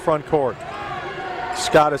 Hunter into the front court.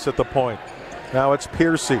 Scottis at the point. Now it's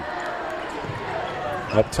Piercy.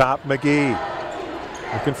 Up top, McGhee.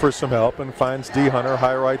 Looking for some help and finds D. Hunter,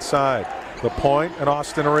 high right side. The point, and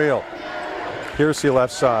Austin Reel. Piercy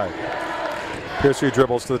left side. Piercy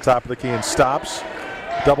dribbles to the top of the key and stops.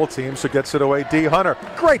 Double team, so gets it away. D. Hunter.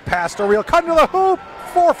 Great pass to Reel. Cutting to the hoop.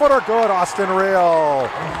 4-footer good. Austin Reel.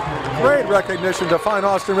 Great recognition to find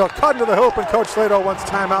Austin Reel. Cutting to the hoop, and Coach Slato wants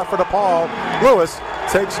timeout for DePaul. Lewis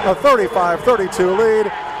takes a 35-32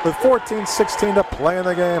 lead with 14-16 to play in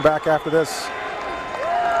the game. Back after this.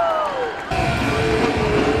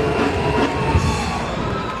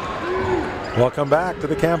 Welcome back to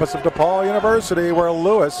the campus of DePaul University, where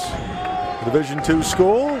Lewis, Division II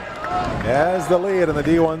school, has the lead in the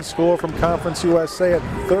D1 school from Conference USA at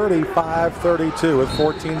 35-32 with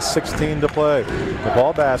 14-16 to play.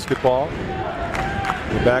 DePaul basketball.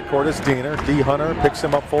 The backcourt is Diener. D. Hunter picks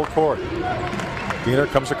him up full court. Diener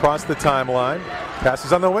comes across the timeline.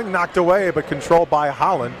 Passes on the wing, knocked away, but controlled by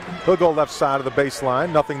Holland. He'll go left side of the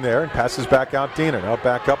baseline, nothing there, and passes back out Diener. Now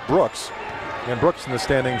back up Brooks. And Brooks in the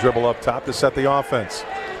standing dribble up top to set the offense.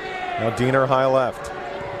 Now Diener high left.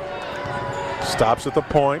 Stops at the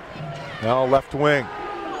point. Now left wing.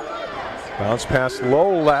 Bounce pass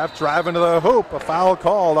low left, driving to the hoop. A foul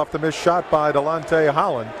called off the missed shot by Delonte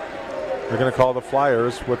Holland. They're going to call the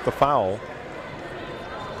Flyers with the foul.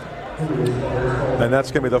 And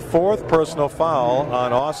that's going to be the fourth personal foul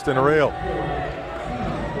on Austin Reel.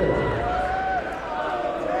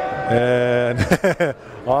 And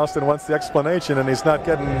Austin wants the explanation, and he's not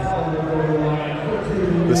getting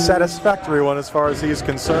the satisfactory one as far as he's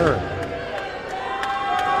concerned.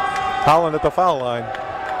 Holland at the foul line.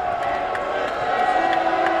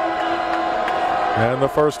 And the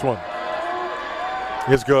first one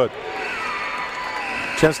is good.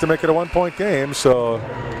 Chance to make it a one-point game, so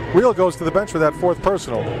Reel goes to the bench for that fourth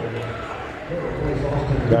personal.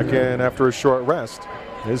 Back in after a short rest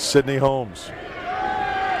is Sidney Holmes.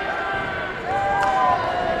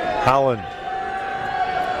 Holland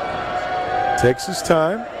takes his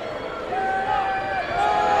time.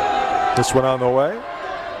 This one on the way,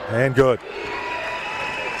 and good.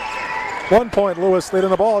 1 point, Lewis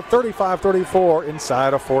leading the ball at 35-34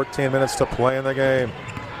 inside of 14 minutes to play in the game.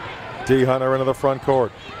 D. Hunter into the front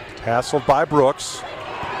court. Hassled by Brooks.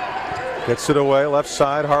 Gets it away, left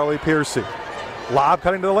side, Harley Piercy. Lob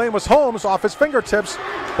cutting to the lane was Holmes off his fingertips.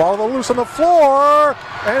 Ball loose on the floor,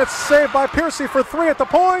 and it's saved by Piercy for three at the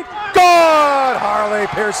point. Good! Harley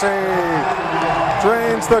Piercy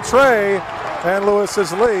drains the tray, and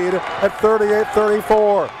Lewis's lead at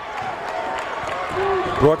 38-34.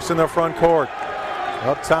 Brooks in the front court.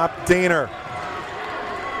 Up top, Diener.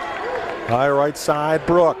 High right side,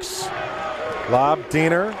 Brooks. Lob,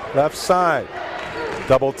 Diener, left side.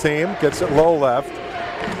 Double team, gets it low left.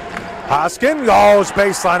 Hoskin goes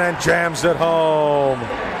baseline and jams it home.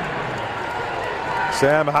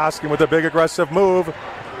 Sam Hoskin with a big aggressive move.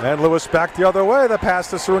 And Lewis back the other way. The pass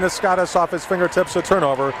to Scala off his fingertips, a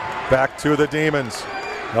turnover. Back to the Demons.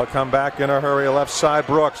 They'll come back in a hurry. Left side,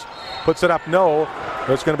 Brooks. Puts it up, no.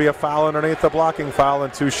 There's going to be a foul underneath, the blocking foul,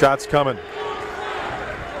 and two shots coming.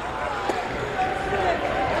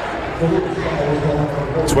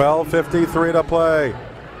 .12:53 to play.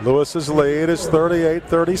 Lewis's lead is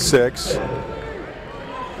 38-36.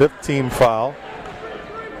 Fifth team foul.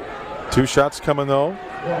 Two shots coming though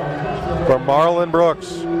for Marlon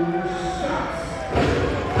Brooks.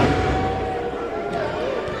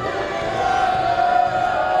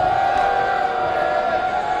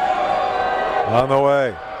 On the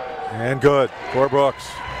way, and good for Brooks.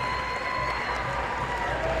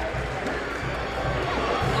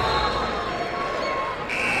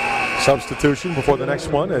 Substitution before the next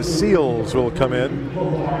one as Seals will come in,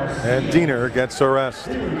 and Diener gets a rest.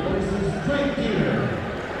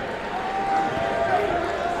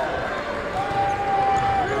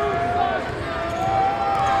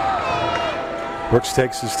 Brooks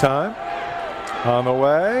takes his time. On the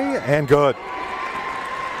way, and good.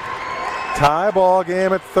 Tie ball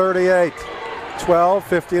game at 38.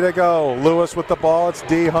 12:50 to go. Lewis with the ball. It's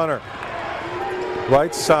D. Hunter.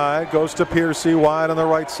 Right side goes to Piercy, wide on the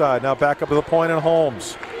right side. Now back up to the point and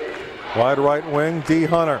Holmes. Wide right wing, D.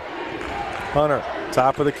 Hunter. Hunter,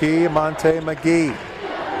 top of the key, Monta McGhee.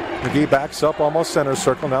 McGhee backs up, almost center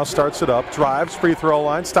circle, now starts it up, drives, free throw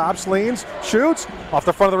line, stops, leans, shoots, off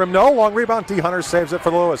the front of the rim, no, long rebound, D. Hunter saves it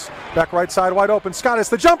for Lewis. Back right side, wide open, Scottis,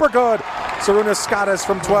 the jumper good! Scottis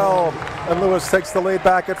from 12, and Lewis takes the lead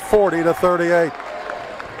back at 40-38.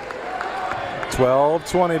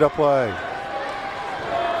 12:20 to play.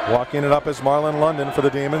 Walking it up is Marlon London for the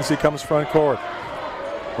Demons. He comes front court.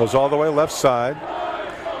 Goes all the way left side.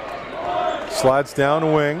 Slides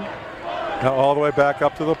down wing. Now all the way back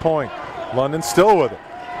up to the point. London still with it.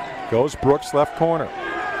 Goes Brooks left corner.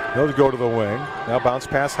 He'll go to the wing. Now bounce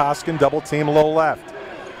pass Hoskin, double team low left.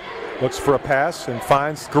 Looks for a pass and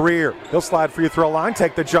finds Greer. He'll slide free throw line,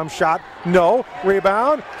 take the jump shot. No.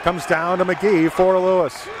 Rebound. Comes down to McGhee for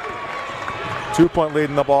Lewis. 2-point lead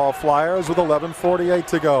in the ball Flyers with 11:48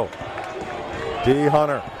 to go. D.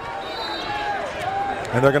 Hunter.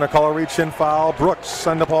 And they're going to call a reach-in foul. Brooks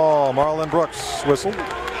on DePaul. Marlon Brooks whistled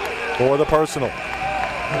for the personal.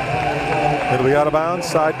 It'll be out of bounds,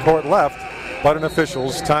 side court left, but an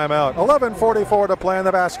official's timeout. 11:44 to play in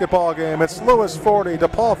the basketball game. It's Lewis 40,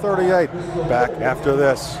 DePaul 38. Back after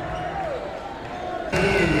this.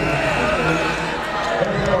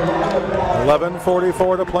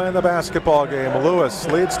 11:44 to play in the basketball game. Lewis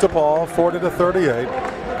leads DePaul 40-38.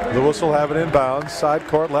 Lewis will have it inbounds. Side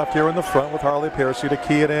court left here in the front with Harley Piercy to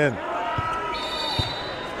key it in.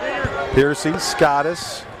 Piercy,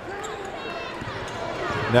 Scottis.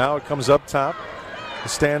 Now it comes up top.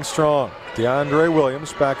 Stand strong. DeAndre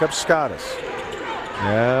Williams back up Scottis.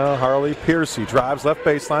 Now Harley Piercy drives left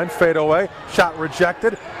baseline. Fade away. Shot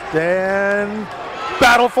rejected. Then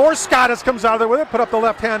battle for Scottis comes out of there with it. Put up the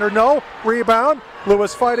left-hander. No. Rebound.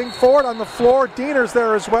 Lewis fighting for it on the floor. Diener's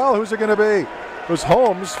there as well. Who's it going to be? It was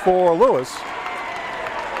Holmes for Lewis.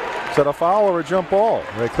 Is that a foul or a jump ball?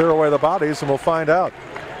 They clear away the bodies and we'll find out.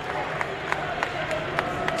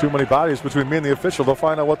 Too many bodies between me and the official. They'll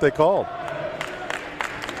find out what they called.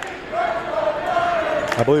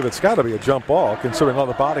 I believe it's got to be a jump ball considering all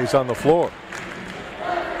the bodies on the floor.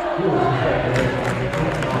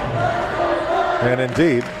 And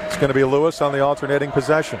indeed, it's going to be Lewis on the alternating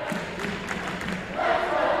possession.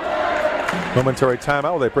 Momentary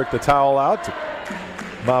timeout. They break the towel out to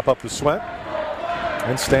mop up the sweat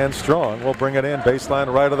and stand strong. We'll bring it in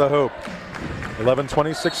baseline right of the hoop.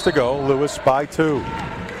 11:26 to go. Lewis by 2.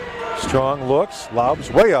 Strong looks,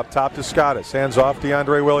 lobs way up top to Scottis. Hands off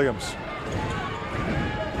DeAndre Williams.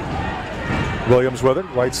 Williams with it.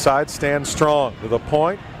 Right side stands strong. To the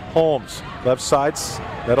point, Holmes. Left side,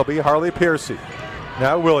 that'll be Harley Piercy.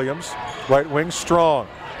 Now Williams. Right wing strong.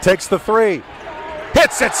 Takes the three.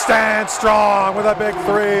 Hits it, stands strong with a big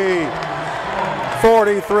three.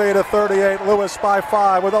 43-38. Lewis by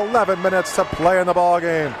 5 with 11 minutes to play in the ball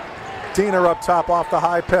game. Diener up top off the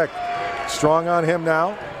high pick. Strong on him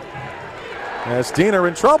now. As Diener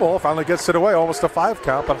in trouble, finally gets it away, almost a 5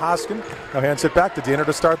 count, but Hoskin now hands it back to Diener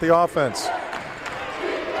to start the offense.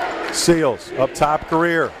 Seals up top,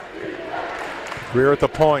 Greer. Greer at the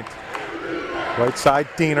point. Right side,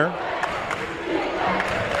 Diener.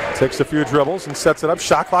 Takes a few dribbles and sets it up.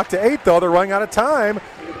 Shot clock to 8 though, they're running out of time.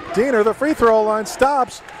 Diener, the free throw line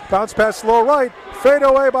stops. Bounce pass low right. Fade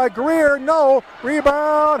away by Greer. No.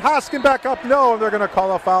 Rebound. Hoskin back up. No. And they're going to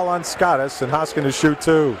call a foul on Scottis. And Hoskin to shoot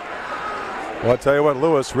 2. Well, I'll tell you what,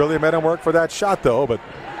 Lewis really made him work for that shot, though. But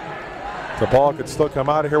the ball could still come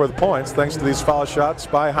out of here with points thanks to these foul shots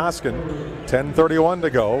by Hoskin. 10:31 to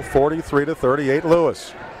go. 43-38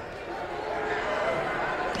 Lewis.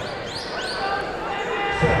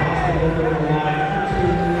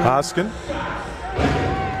 Hoskin.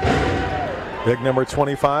 Big number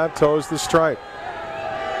 25 toes the stripe.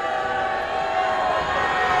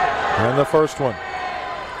 And the first one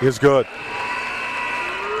is good.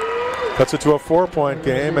 Cuts it to a 4-point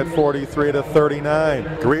game at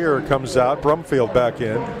 43-39. Greer comes out, Brumfield back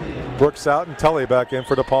in, Brooks out, and Tully back in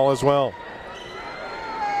for DePaul as well.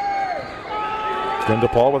 Then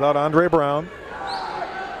DePaul without Andre Brown,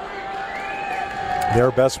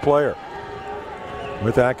 their best player,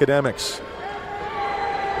 with academics.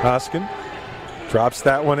 Hoskin drops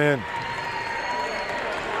that one in.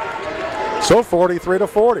 So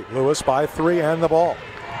 43-40. Lewis by 3 and the ball.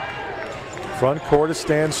 Front court is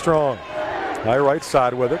stand strong. High right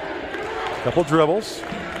side with it. Couple dribbles.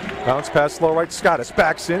 Bounce pass low right. Scottis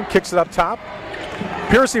backs in, kicks it up top.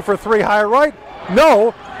 Piercy for 3 high right.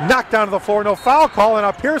 No. Knocked down to the floor. No foul call. And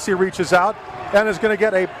now Piercy reaches out and is going to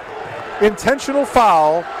get a intentional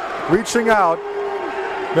foul. Reaching out,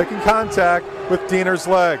 making contact with Diener's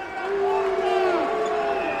leg.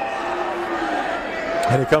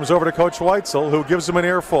 And he comes over to Coach Weitzel, who gives him an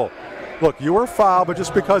earful. Look, you were fouled, but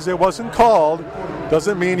just because it wasn't called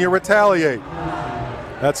doesn't mean you retaliate.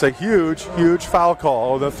 That's a huge, huge foul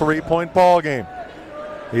call with a 3-point ball game.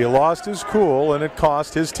 He lost his cool, and it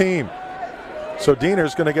cost his team. So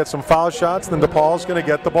Diener's going to get some foul shots, then DePaul's going to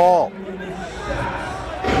get the ball.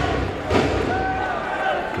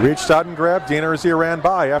 Reached out and grabbed Diener as he ran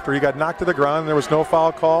by after he got knocked to the ground, and there was no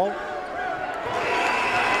foul call.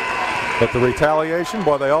 But the retaliation,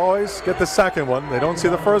 boy, they always get the second one. They don't see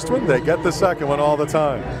the first one, they get the second one all the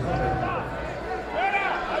time.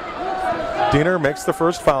 Diener makes the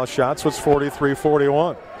first foul shot, so it's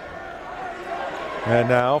 43-41. And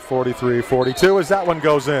now 43-42 as that one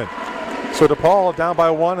goes in. So DePaul down by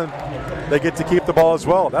 1, and they get to keep the ball as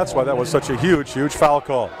well. That's why that was such a huge foul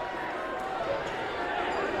call.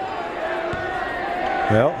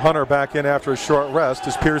 Well, Hunter back in after a short rest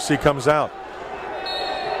as Piercy comes out.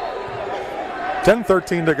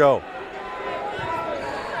 10:13 to go.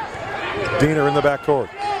 Diener in the backcourt.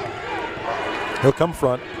 He'll come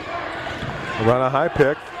front. Run a high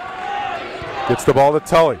pick. Gets the ball to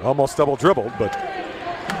Tully. Almost double dribbled, but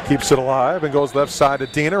keeps it alive and goes left side to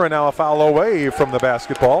Diener, and now a foul away from the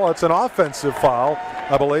basketball. It's an offensive foul,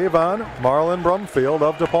 I believe, on Marlon Brumfield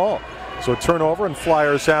of DePaul. So turnover, and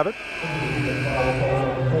Flyers have it.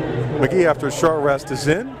 McGhee, after a short rest, is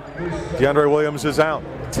in. DeAndre Williams is out.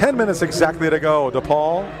 10 minutes exactly to go.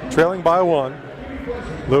 DePaul trailing by 1.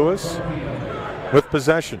 Lewis with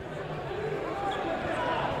possession.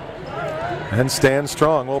 And Stan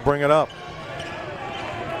Strong will bring it up.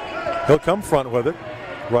 He'll come front with it.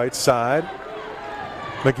 Right side.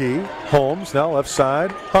 McGhee. Holmes now left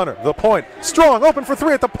side. Hunter, the point. Strong open for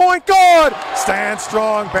 3 at the point. Good! Stan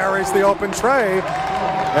Strong buries the open tray.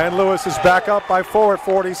 And Lewis is back up by 4 at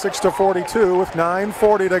 46-42 with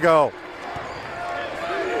 9:40 to go.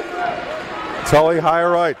 Tully high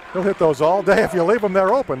right. He'll hit those all day if you leave them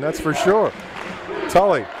there open, that's for sure.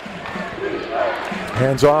 Tully.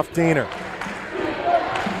 Hands off Diener.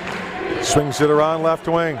 Swings it around left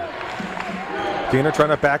wing. Diener trying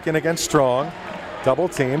to back in against Strong. Double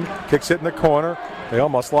team. Kicks it in the corner. They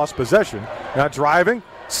almost lost possession. Now driving.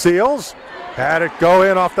 Seals. Had it go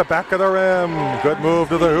in off the back of the rim. Good move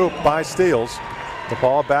to the hoop by Steele. The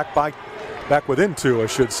ball back within 2, I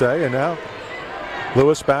should say. And now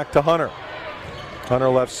Lewis back to Hunter. Hunter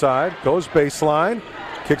left side. Goes baseline.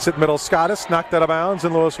 Kicks it middle. Scottis knocked out of bounds,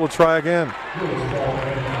 and Lewis will try again.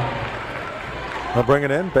 They'll bring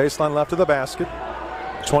it in. Baseline left of the basket.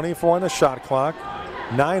 24 on the shot clock.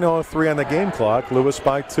 9:03 on the game clock. Lewis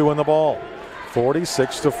by 2 on the ball.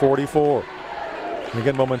 46-44. And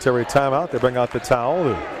again, momentary timeout. They bring out the towel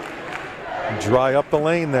to dry up the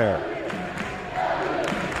lane there.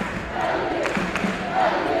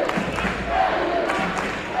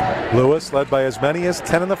 Lewis led by as many as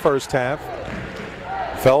 10 in the first half.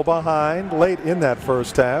 Fell behind late in that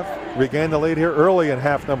first half. Regained the lead here early in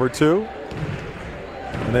half number 2.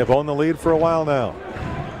 And they've owned the lead for a while now.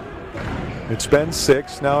 It's been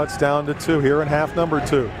 6. Now it's down to 2 here in half number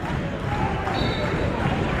 2.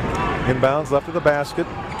 Inbounds left of the basket.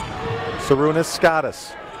 Sarunas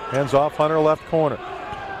Scottis. Hands off Hunter left corner.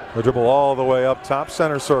 The dribble all the way up top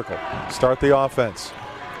center circle. Start the offense.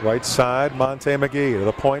 Right side, Monta McGhee to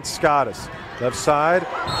the point, Scottis. Left side,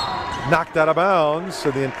 knocked out of bounds. So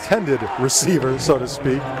the intended receiver, so to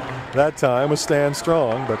speak, that time was Stan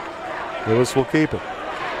Strong, but Lewis will keep it.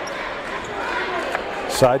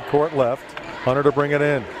 Side court left. Hunter to bring it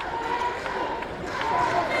in.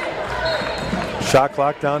 Shot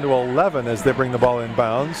clock down to 11 as they bring the ball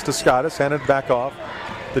inbounds to Scottis. Handed back off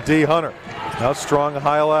to D. Hunter. Now Strong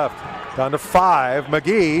high left. Down to 5.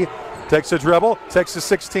 McGhee takes a dribble, takes a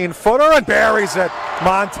 16-footer and buries it.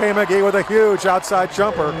 Monta McGhee with a huge outside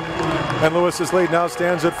jumper. And Lewis's lead now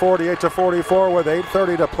stands at 48-44 with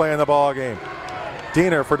 8:30 to play in the ball game.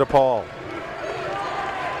 Diener for DePaul.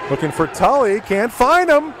 Looking for Tully, can't find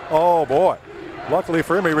him. Oh boy. Luckily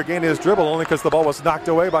for him, he regained his dribble only because the ball was knocked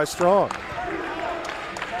away by Strong.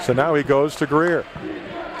 So now he goes to Greer.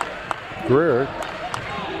 Greer,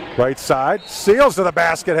 right side, Seals to the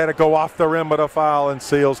basket, had to go off the rim, but a foul, and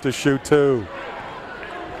Seals to shoot 2.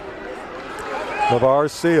 LeVar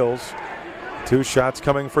Seals, 2 shots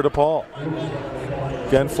coming for DePaul.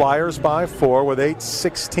 Again, Flyers by 4 with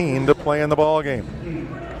 8:16 to play in the ball game.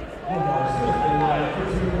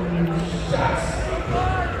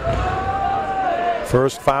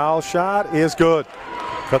 First foul shot is good.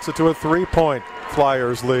 Cuts it to a 3-point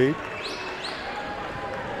Flyers lead.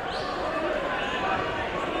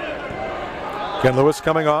 Again, Lewis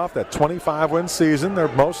coming off that 25-win season, their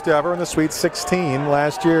most ever in the Sweet 16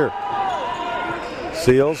 last year.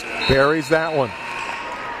 Seals buries that one.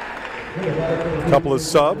 A couple of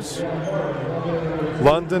subs.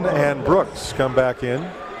 London and Brooks come back in.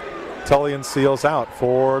 Tully and Seals out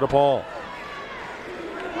for DePaul.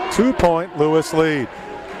 2-point Lewis lead.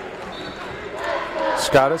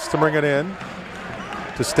 Scottis to bring it in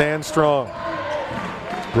to Stan Strong.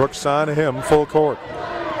 Brooks on him, full court.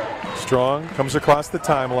 Strong comes across the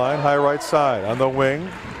timeline, high right side on the wing.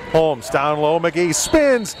 Holmes down low, McGhee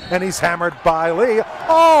spins, and he's hammered by Lee.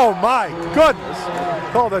 Oh my goodness!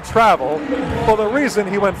 Called a travel. Well, the reason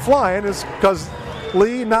he went flying is because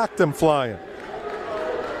Lee knocked him flying.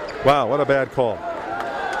 Wow, what a bad call.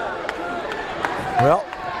 Well,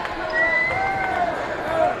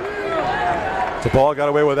 DePaul got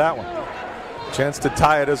away with that one. Chance to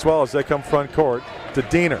tie it as well as they come front court to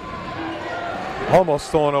Diener.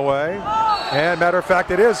 Almost thrown away. And matter of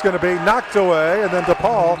fact, it is going to be knocked away. And then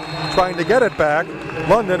DePaul trying to get it back.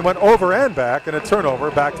 London went over and back, and a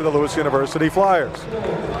turnover back to the Lewis University Flyers.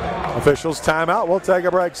 Officials timeout. We'll take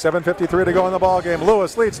a break. 7:53 to go in the ball game.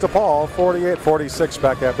 Lewis leads DePaul 48-46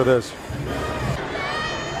 back after this.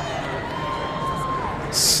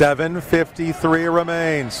 7:53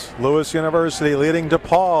 remains. Lewis University leading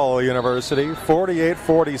DePaul University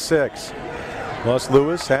 48-46. Plus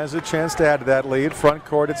Lewis has a chance to add to that lead. Front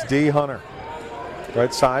court, it's D. Hunter.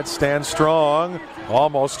 Right side stands strong.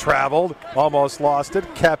 Almost traveled. Almost lost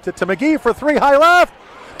it. Kept it to McGhee for three. High left.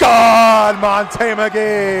 Gone! Monta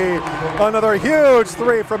McGhee. Another huge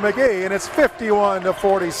three from McGhee, and it's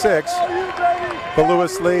 51-46. The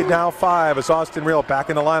Lewis lead now 5 as Austin Real back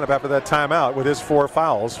in the lineup after that timeout with his 4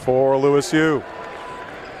 fouls for Lewis U.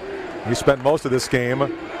 He spent most of this game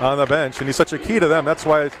on the bench, and he's such a key to them. That's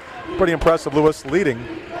why it's pretty impressive Lewis leading,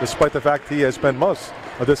 despite the fact he has spent most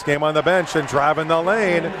of this game on the bench and driving the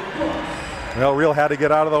lane. Well, Real had to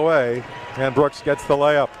get out of the way, and Brooks gets the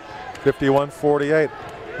layup. 51-48.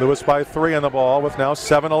 Lewis by 3 on the ball with now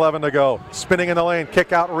 7:11 to go. Spinning in the lane,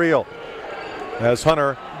 kick out Real. As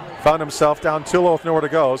Hunter found himself down too low with nowhere to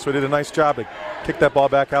go, so he did a nice job to kick that ball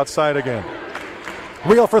back outside again.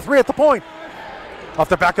 Real for 3 at the point. Off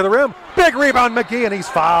the back of the rim. Big rebound, McGhee, and he's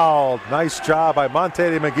fouled. Nice job by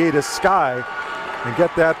Monta McGhee to sky and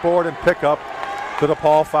get that board and pick up the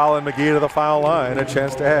DePaul foul, and McGhee to the foul line. A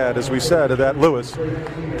chance to add, as we said, to that Lewis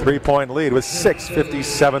 3-point lead with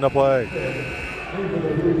 6:57 to play.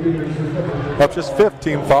 Up just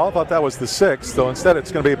 15 foul. Thought that was the 6th, though instead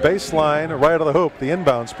it's going to be a baseline right of the hoop. The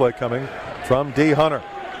inbounds play coming from D. Hunter.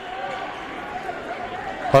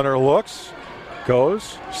 Hunter looks,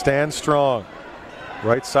 goes, stands strong.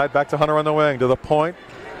 Right side back to Hunter on the wing, to the point.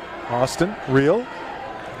 Austin, Real.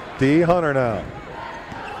 D. Hunter now.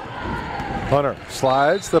 Hunter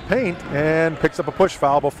slides the paint and picks up a push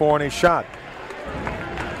foul before any shot.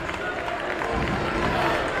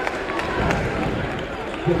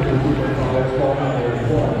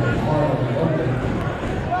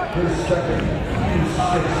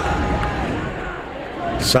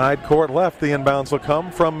 Side court left, the inbounds will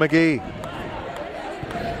come from McGhee.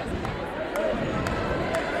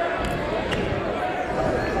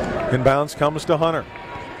 Inbounds comes to Hunter.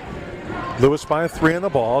 Lewis by 3 in the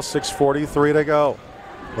ball, 6:43 to go.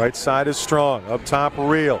 Right side is strong, up top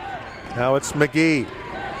Real. Now it's McGhee.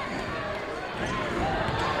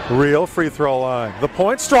 Real free throw line. The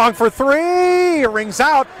point strong for 3. It rings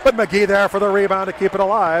out, but McGhee there for the rebound to keep it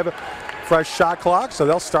alive. Fresh shot clock, so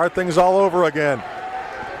they'll start things all over again.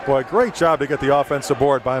 Boy, great job to get the offensive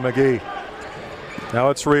board by McGhee. Now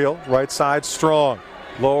it's Real. Right side strong.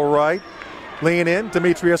 Low right. Lean in.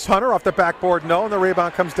 Demetrius Hunter off the backboard. No, and the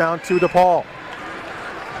rebound comes down to DePaul.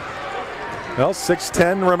 Well,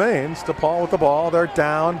 6:10 remains. DePaul with the ball. They're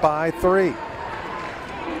down by 3.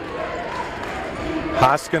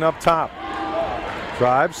 Hoskin up top.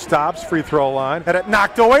 Drives, stops, free throw line. Had it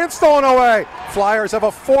knocked away and stolen away. Flyers have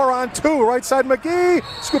a 4-on-2. Right side McGhee.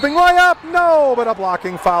 Scooping layup. No, but a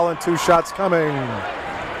blocking foul and 2 shots coming.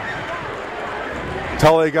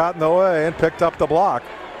 Tully got in the way and picked up the block.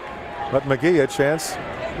 But McGhee a chance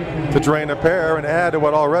to drain a pair and add to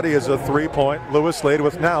what already is a 3-point Lewis lead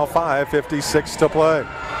with now 5:56 to play.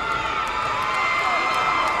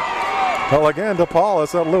 Well, again, DePaul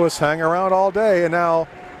has let Lewis hang around all day, and now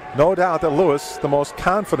no doubt that Lewis, the most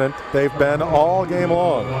confident they've been all game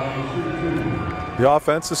long. The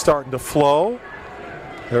offense is starting to flow.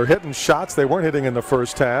 They're hitting shots they weren't hitting in the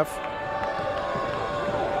first half.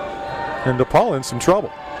 And DePaul in some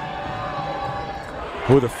trouble.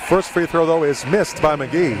 The first free throw, though, is missed by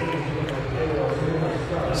McGhee.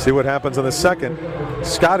 See what happens in the second.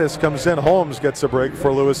 Scottis comes in. Holmes gets a break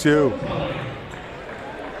for Lewis U.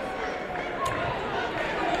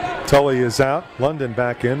 Tully is out. London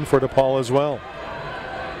back in for DePaul as well.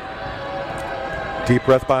 Deep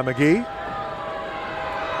breath by McGhee.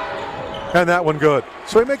 And that one good.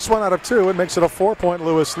 So he makes 1 out of 2 and makes it a 4-point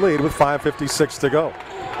Lewis lead with 5:56 to go.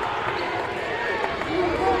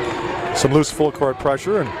 Some loose full court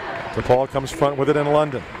pressure, and DePaul comes front with it in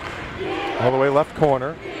London. All the way left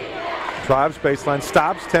corner. Drives, baseline,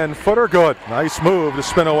 stops, 10-footer, good. Nice move to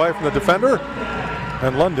spin away from the defender.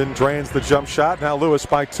 And London drains the jump shot. Now Lewis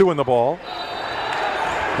by 2 in the ball.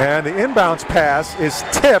 And the inbounds pass is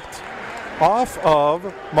tipped off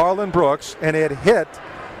of Marlon Brooks, and it hit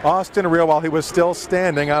Austin Real while he was still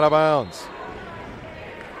standing out of bounds.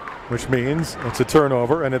 Which means it's a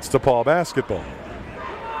turnover, and it's DePaul basketball.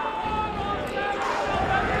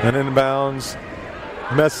 And inbounds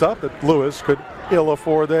mess up that Lewis could ill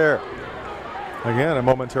afford there. Again, a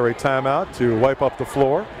momentary timeout to wipe up the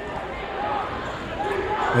floor.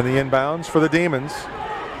 And the inbounds for the Demons.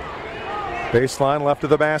 Baseline left of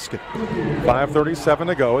the basket. 5:37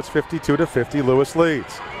 to go. It's 52-50. Lewis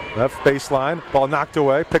leads. Left baseline. Ball knocked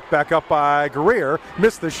away. Picked back up by Greer.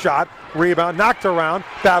 Missed the shot. Rebound. Knocked around.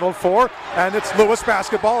 Battled for. And it's Lewis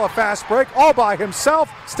basketball. A fast break. All by himself.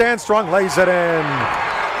 Stands strong. Lays it in.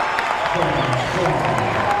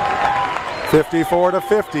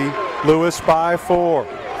 54-50. Lewis by 4.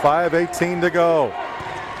 5:18 to go.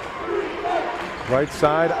 Right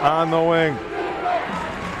side on the wing.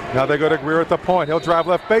 Now they go to Greer at the point. He'll drive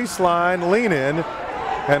left baseline, lean in,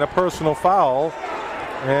 and a personal foul.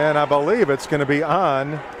 And I believe it's going to be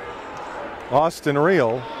on Austin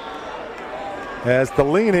Reel as the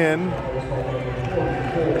lean in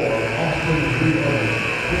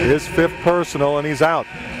is 5th personal, and he's out.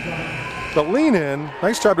 The lean in,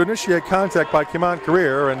 nice job to initiate contact by Kimont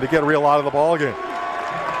Greer and to get Reel out of the ball game.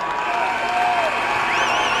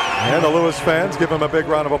 And the Lewis fans give him a big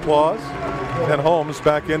round of applause. And Holmes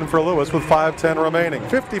back in for Lewis with 5:10 remaining.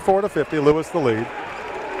 54-50, Lewis the lead.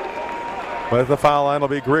 But the foul line will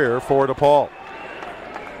be Greer for DePaul.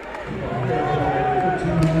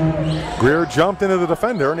 Greer jumped into the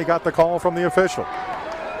defender and he got the call from the official.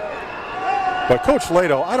 But Coach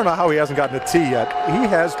Lato, I don't know how he hasn't gotten a tee yet. He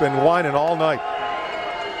has been whining all night.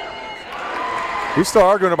 He's still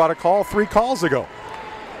arguing about a call 3 calls ago.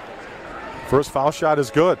 First foul shot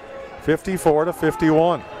is good.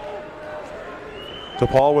 54-51.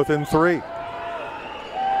 DePaul within 3.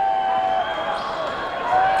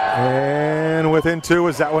 And within 2.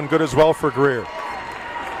 Is that one good as well for Greer?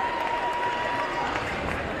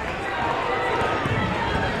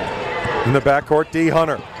 In the backcourt, D.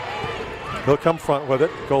 Hunter. He'll come front with it.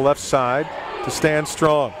 Go left side to stand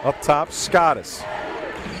strong. Up top, Scottis.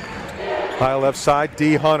 High left side,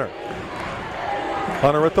 D. Hunter.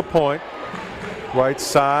 Hunter at the point. Right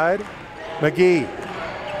side, McGhee.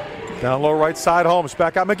 Down low right side, Holmes.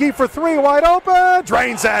 Back out, McGhee for 3, wide open.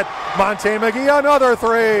 Drains it. Monta McGhee, another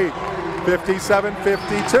 3.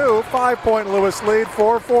 57-52, 5-point Lewis lead,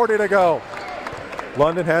 4:40 to go.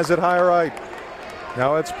 London has it high right.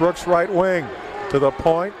 Now it's Brooks right wing. To the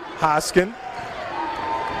point, Hoskin.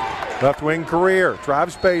 Left wing, Greer.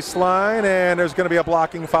 Drives baseline, and there's going to be a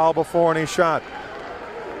blocking foul before any shot.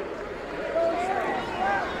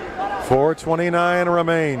 4:29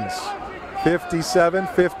 remains.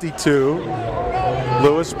 57-52.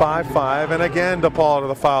 Lewis by 5, and again DePaul to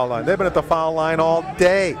the foul line. They've been at the foul line all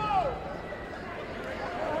day.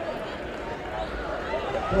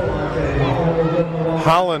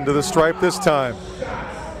 Holland to the stripe this time.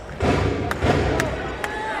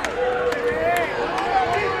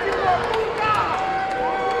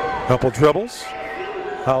 Couple dribbles.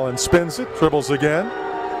 Holland spins it, dribbles again.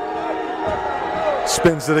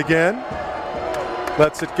 Spins it again.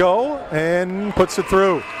 Lets it go and puts it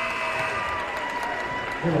through.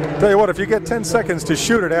 Tell you what, if you get 10 seconds to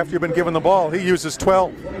shoot it after you've been given the ball, he uses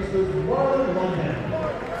 12.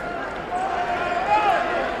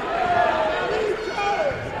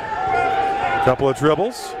 Couple of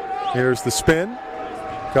dribbles. Here's the spin.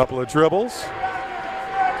 Couple of dribbles.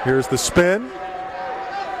 Here's the spin.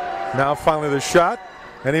 Now finally the shot,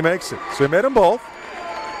 and he makes it. So he made them both.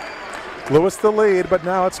 Lewis the lead, but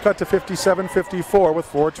now it's cut to 57-54 with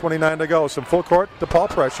 4:29 to go. Some full court DePaul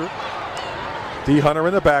pressure. D. Hunter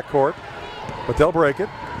in the backcourt, but they'll break it.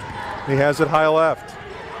 He has it high left.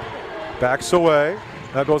 Backs away.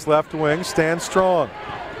 Now goes left wing, stands strong.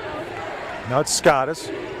 Now it's Scottis.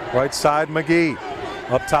 Right side, McGhee.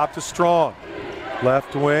 Up top to Strong.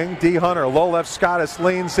 Left wing, D. Hunter. Low left, Scottis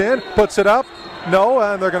leans in, puts it up. No,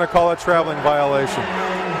 and they're going to call a traveling violation.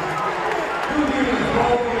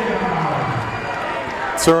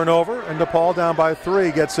 Turnover, and DePaul down by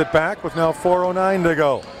 3. Gets it back with now 4:09 to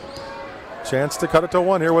go. Chance to cut it to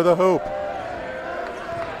 1 here with a hoop.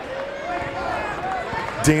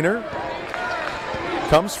 Diener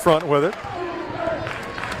comes front with it.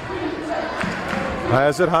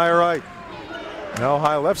 Has it high right. Now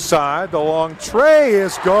high left side. The long tray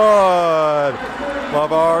is good.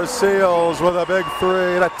 LaVar Seals with a big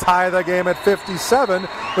 3 to tie the game at 57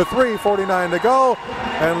 with 3:49 to go.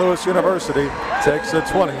 And Lewis University takes a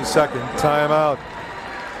 20-second timeout.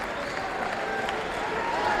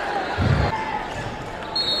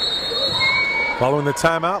 Following the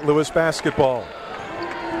timeout, Lewis basketball.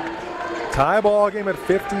 Tie ball game at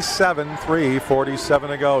 57, 3:47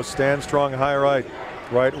 to go. Stand strong high right.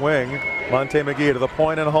 Right wing, Monta McGhee to the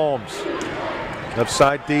point and Holmes. Left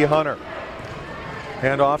side, D. Hunter.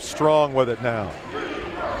 Hand off Strong with it now.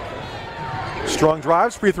 Strong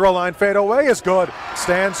drives, free throw line fade away is good.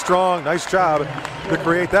 Stands strong. Nice job to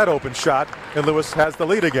create that open shot. And Lewis has the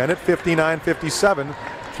lead again at 59-57.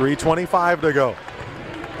 3:25 to go.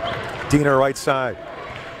 Diener right side.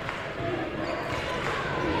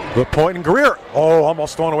 The point and Greer. Oh,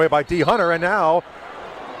 almost thrown away by D. Hunter. And now,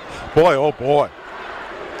 boy, oh boy.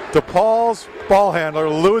 DePaul's ball handler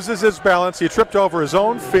loses his balance. He tripped over his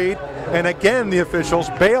own feet. And again, the officials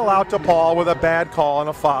bail out DePaul with a bad call and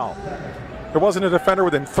a foul. There wasn't a defender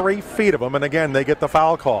within 3 feet of him. And again, they get the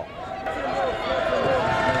foul call.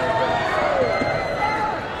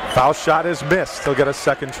 Foul shot is missed. He'll get a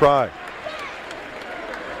second try.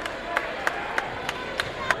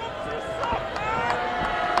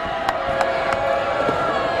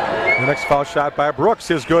 The next foul shot by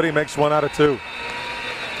Brooks is good. He makes 1 out of 2.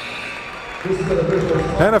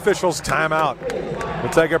 And officials timeout.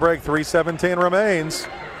 We'll take a break. 3:17 remains.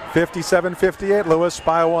 57-58. Lewis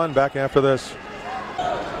by 1. Back after this.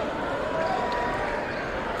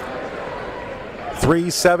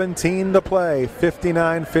 3:17 to play.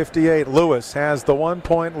 59-58. Lewis has the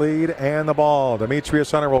 1-point lead and the ball. Demetrius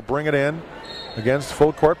Hunter will bring it in against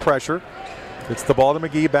full court pressure. It's the ball to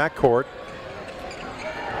McGhee backcourt.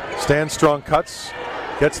 Stands strong, cuts,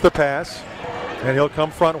 gets the pass, and he'll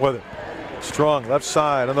come front with it. Strong left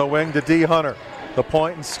side on the wing to D. Hunter. The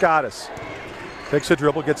point and Scottis. Takes a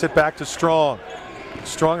dribble, gets it back to Strong.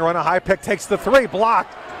 Strong run a high pick, takes the 3,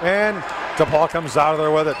 blocked, and DePaul comes out of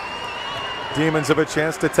there with it. Demons have a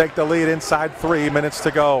chance to take the lead inside 3 minutes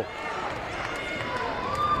to go.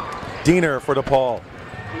 Diener for DePaul.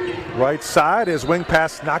 Right side, his wing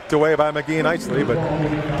pass knocked away by McGhee nicely, but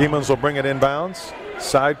Demons will bring it inbounds.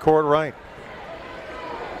 Side court right.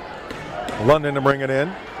 London to bring it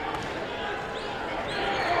in.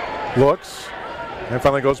 Looks, and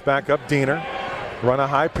finally goes back up. Diener. Run a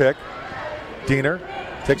high pick. Diener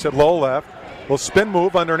takes it low left. Will spin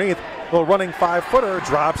move underneath. Little running 5-footer.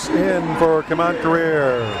 Drops in for Camont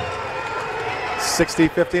Greer.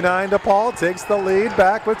 60-59. DePaul takes the lead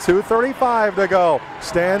back with 2:35 to go.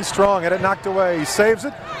 Stands strong. Had it knocked away. He saves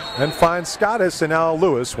it and finds Scottis. And now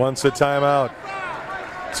Lewis wants a timeout.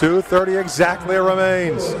 2:30 exactly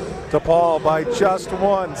remains. DePaul by just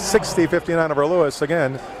 1. 60-59 over Lewis.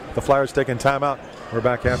 Again, the Flyers taking timeout. We're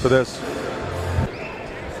back after this.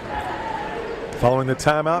 Following the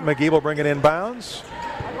timeout, McGhee will bring it inbounds.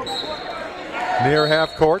 Near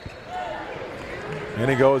half court. And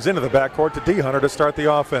he goes into the backcourt to D. Hunter to start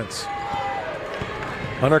the offense.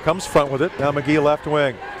 Hunter comes front with it. Now McGhee left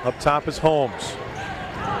wing. Up top is Holmes.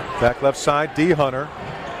 Back left side, D. Hunter.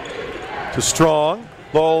 To Strong.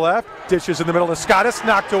 Low left. Dishes in the middle to Scottis.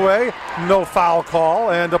 Knocked away. No foul call.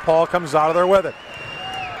 And DePaul comes out of there with it.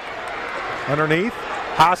 Underneath.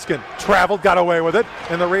 Hoskin traveled, got away with it.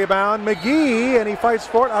 And the rebound, McGhee. And he fights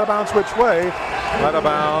for it. Out of bounds which way? Out of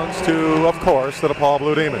bounds to, of course, the DePaul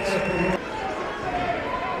Blue Demons.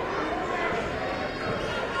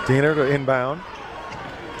 Diener to inbound.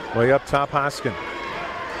 Way up top, Hoskin.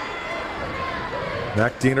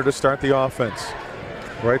 Mac Diener to start the offense.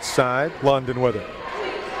 Right side, London with it.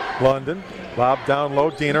 London, lob down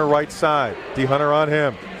low, Diener right side. D. Hunter on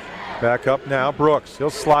him. Back up now, Brooks. He'll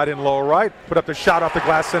slide in low right, put up the shot off the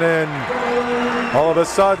glass and in. All of a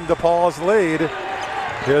sudden, DePaul's lead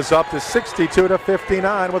is up to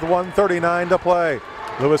 62-59 with 1:39 to play.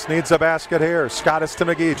 Lewis needs a basket here. Scottis to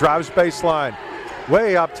McGhee, drives baseline.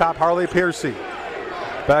 Way up top, Harley Piercy.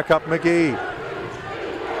 Back up McGhee.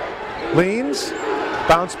 Leans,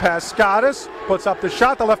 bounce past Scottis, puts up the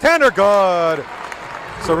shot, the left-hander, good.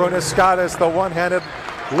 Sarunas Scottis, the one-handed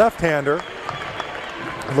left-hander.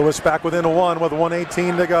 Lewis back within 1 with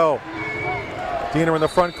 1:18 to go. Diener in the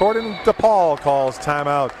front court, and DePaul calls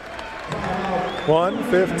timeout.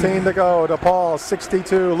 1:15 to go. DePaul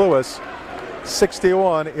 62, Lewis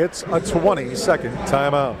 61. It's a 20-second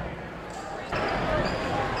timeout.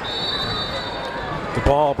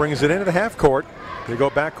 DePaul brings it into the half court. They go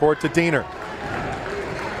back court to Diener.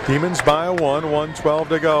 Demons by 1, 1:12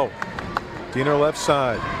 to go. Diener left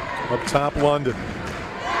side. Up top, London.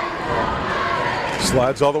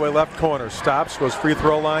 Slides all the way left corner. Stops, goes free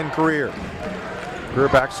throw line, Greer. Greer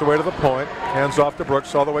backs away to the point. Hands off to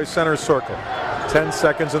Brooks all the way center circle. 10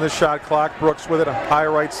 seconds in the shot clock. Brooks with it, a high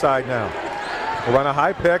right side now. Will run a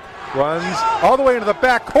high pick. Runs all the way into the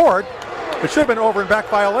back court. It should have been over and back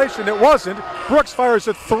violation. It wasn't. Brooks fires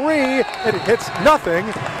a 3. It hits nothing.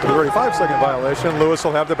 For the 35-second violation, Lewis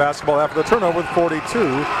will have the basketball after the turnover with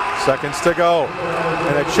 42 seconds to go.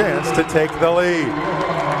 And a chance to take the lead.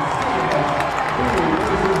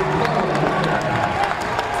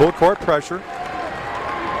 Full court pressure.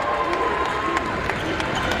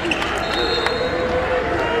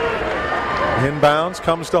 Inbounds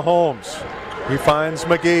comes to Holmes. He finds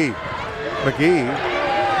McGhee.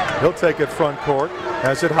 McGhee, he'll take it front court.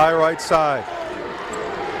 Has it high right side.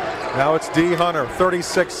 Now it's D. Hunter.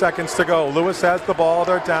 36 seconds to go. Lewis has the ball.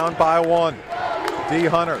 They're down by 1. D.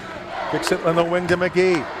 Hunter kicks it on the wing to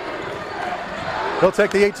McGhee. He'll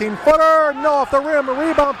take the 18-footer. No, off the rim. A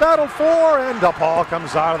rebound battled for, and DePaul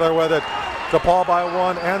comes out of there with it. DePaul by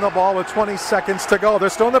 1, and the ball with 20 seconds to go. They're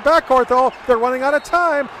still in the backcourt, though. They're running out of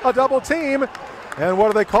time. A double team. And what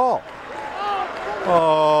do they call?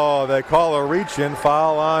 Oh, they call a reach-in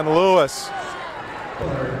foul on Lewis.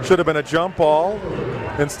 Should have been a jump ball.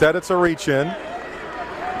 Instead, it's a reach-in.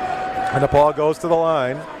 And DePaul goes to the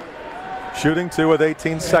line. Shooting 2 with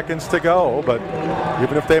 18 seconds to go. But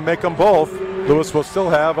even if they make them both, Lewis will still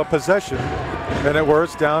have a possession. And at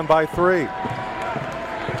worst, down by 3.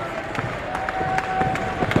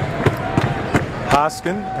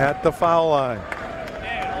 Hoskin at the foul line.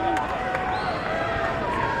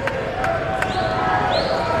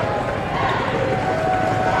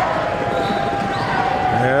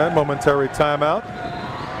 And momentary timeout.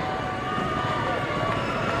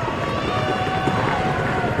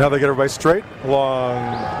 Now they get everybody straight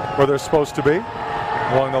along where they're supposed to be,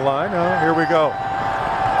 along the line. Here we go.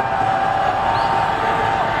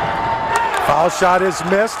 Foul shot is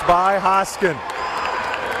missed by Hoskin.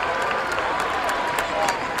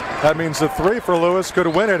 That means a 3 for Lewis could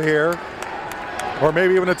win it here, or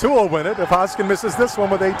maybe even a 2 will win it if Hoskin misses this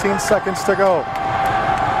one with 18 seconds to go.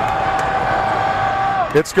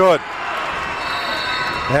 It's good.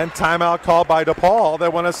 And timeout called by DePaul. They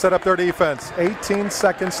want to set up their defense. 18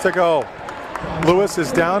 seconds to go. Lewis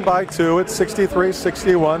is down by 2. It's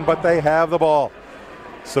 63-61, but they have the ball.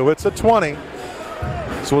 So it's a 20.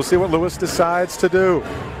 So we'll see what Lewis decides to do.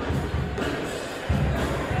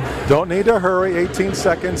 Don't need to hurry. 18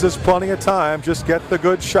 seconds is plenty of time. Just get the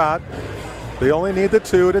good shot. They only need the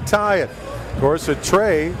 2 to tie it. Of course, a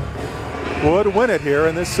tray would win it here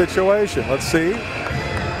in this situation. Let's see.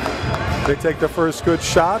 They take the first good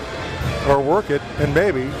shot or work it and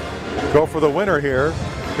maybe go for the winner here.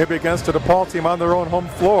 Maybe against a DePaul team on their own home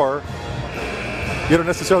floor. You don't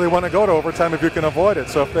necessarily want to go to overtime if you can avoid it.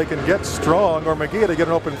 So if they can get Strong or McGhee to get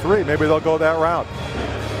an open 3, maybe they'll go that route.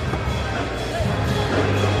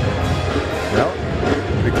 Well,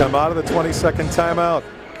 we come out of the 20-second timeout.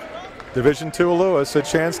 Division II Lewis, a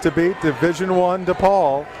chance to beat Division I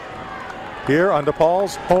DePaul here on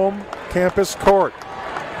DePaul's home campus court.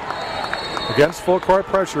 Against full court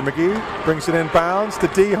pressure, McGhee brings it inbounds to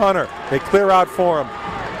D. Hunter. They clear out for him.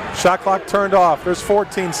 Shot clock turned off. There's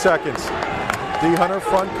 14 seconds. D. Hunter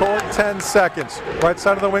front court, 10 seconds. Right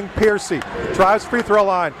side of the wing, Piercy drives free throw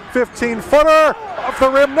line. 15-footer off the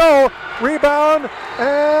rim, no. Rebound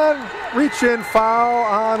and reach-in foul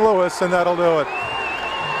on Lewis, and that'll do it.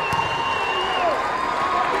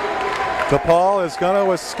 DePaul is going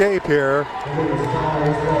to escape here,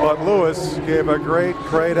 but Lewis gave a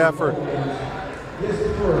great effort.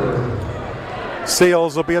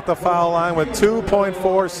 Seals will be at the foul line with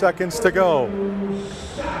 2.4 seconds to go.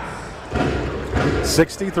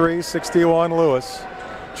 63-61 Lewis,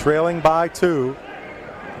 trailing by 2.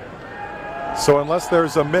 So unless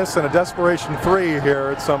there's a miss and a desperation 3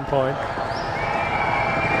 here at some point.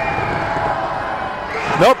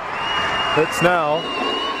 Nope. It's now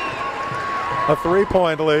a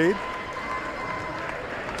 3-point lead.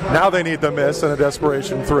 Now they need the miss and a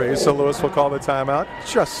desperation 3, so Lewis will call the timeout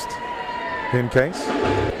just in case.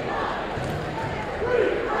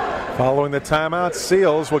 Following the timeout,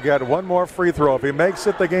 Seals will get one more free throw. If he makes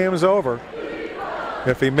it, the game's over.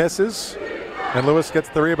 If he misses and Lewis gets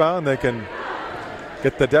the rebound, they can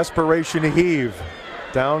get the desperation heave.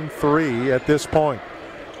 Down 3 at this point.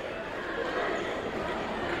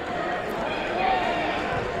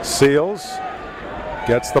 Seals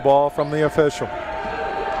gets the ball from the official.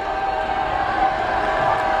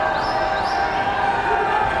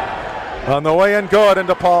 On the way in good, and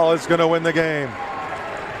DePaul is going to win the game.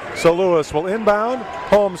 So Lewis will inbound.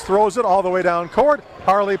 Holmes throws it all the way down court.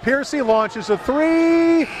 Harley Piercy launches a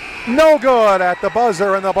 3. No good at the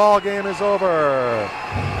buzzer, and the ball game is over.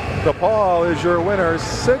 DePaul is your winner,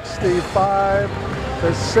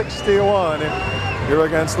 65-61. Here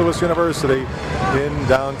against Lewis University in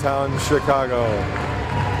downtown Chicago.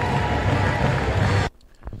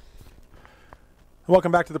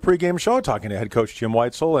 Welcome back to the pregame show, talking to head coach Jim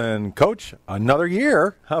Weitzel. And coach, another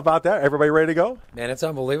year. How about that? Everybody ready to go? Man, it's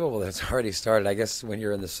unbelievable that it's already started. I guess when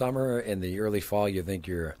you're in the summer, in the early fall, you think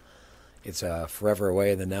it's forever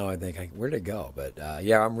away. And then now I think, where'd it go? But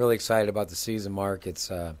yeah, I'm really excited about the season, Mark. It's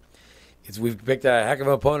we've picked a heck of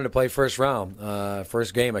an opponent to play first round.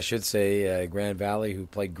 First game, I should say, Grand Valley, who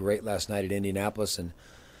played great last night at Indianapolis and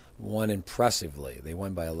won impressively. They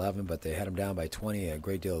won by 11, but they had them down by 20 a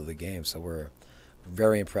great deal of the game. So we're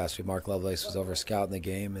very impressed. Mark Lovelace was over scouting the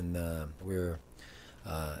game, and we're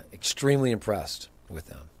extremely impressed with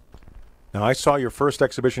them. Now, I saw your first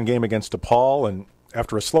exhibition game against DePaul, and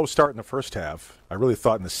after a slow start in the first half, I really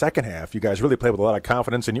thought in the second half you guys really played with a lot of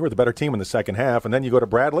confidence, and you were the better team in the second half. And then you go to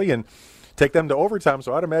Bradley and take them to overtime,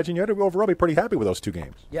 so I'd imagine you had to overall be pretty happy with those two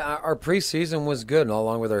games. Yeah, our preseason was good, and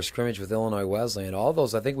along with our scrimmage with Illinois Wesleyan. All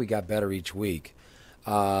those, I think we got better each week.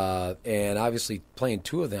 And obviously playing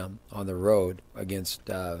two of them on the road against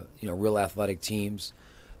real athletic teams,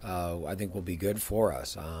 I think will be good for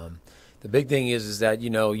us. The big thing is that,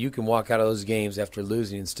 you can walk out of those games after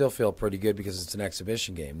losing and still feel pretty good because it's an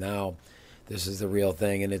exhibition game. Now, this is the real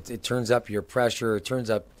thing, and it turns up your pressure. It turns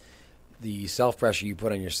up the self-pressure you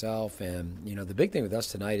put on yourself. And, the big thing with us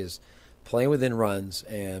tonight is playing within runs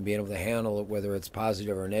and being able to handle it, whether it's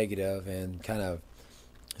positive or negative, and kind of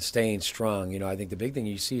staying strong. I think the big thing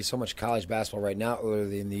you see so much college basketball right now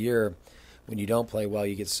early in the year, when you don't play well,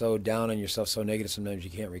 you get so down on yourself, so negative sometimes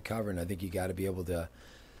you can't recover, and I think you got to be able to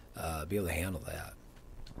handle that.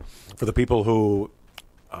 For the people who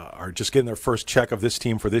are just getting their first check of this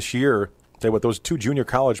team for this year, tell you what, those two junior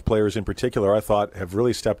college players in particular, I thought, have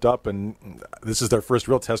really stepped up, and this is their first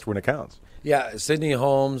real test when it counts. Yeah, Sidney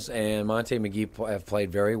Holmes and Monta McGhee have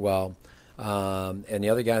played very well. And the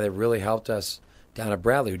other guy that really helped us down at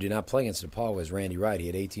Bradley, who did not play against DePaul, was Randy Wright. He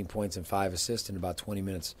had 18 points and 5 assists in about 20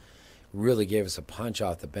 minutes. Really gave us a punch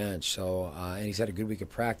off the bench. So, and he's had a good week of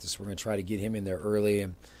practice. We're going to try to get him in there early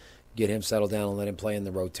and get him settled down and let him play in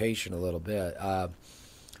the rotation a little bit.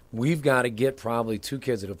 We've got to get probably two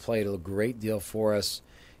kids that have played a great deal for us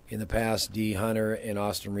in the past, D. Hunter and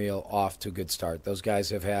Austin Reel, off to a good start. Those guys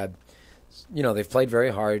have had, they've played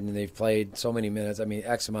very hard, and they've played so many minutes. I mean,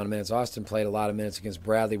 X amount of minutes. Austin played a lot of minutes against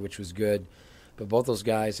Bradley, which was good. But both those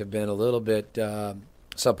guys have been a little bit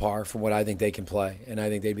subpar from what I think they can play. And I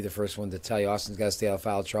think they'd be the first one to tell you Austin's got to stay out of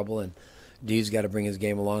foul trouble, and D's got to bring his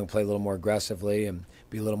game along, play a little more aggressively, and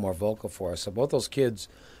be a little more vocal for us. So both those kids,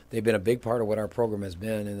 they've been a big part of what our program has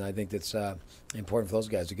been, and I think that's important for those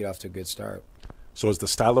guys to get off to a good start. So is the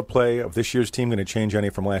style of play of this year's team going to change any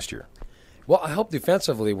from last year? Well, I hope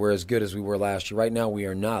defensively we're as good as we were last year. Right now we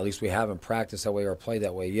are not. At least we haven't practiced that way or played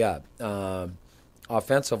that way yet.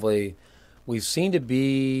 Offensively, we've seemed to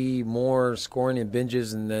be more scoring in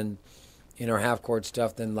binges and then in our half-court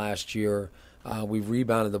stuff than last year. We've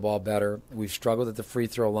rebounded the ball better. We've struggled at the free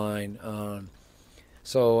throw line.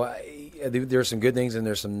 So there's some good things and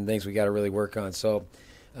there's some things we got to really work on. So,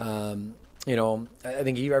 I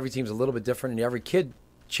think every team's a little bit different, and every kid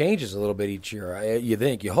changes a little bit each year.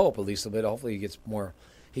 You hope at least a bit. Hopefully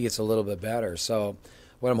he gets a little bit better. So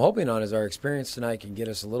what I'm hoping on is our experience tonight can get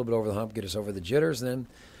us a little bit over the hump, get us over the jitters, and then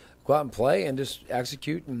go out and play and just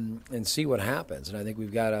execute and see what happens. And I think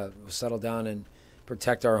we've got to settle down and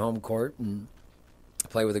protect our home court and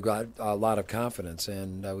play with a lot of confidence.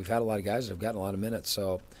 And we've had a lot of guys that have gotten a lot of minutes,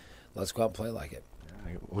 so let's go out and play like it.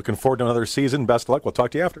 Looking forward to another season. Best of luck. We'll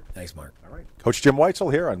talk to you after. Thanks, Mark. All right. Coach Jim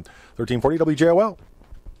Weitzel here on 1340 WJOL.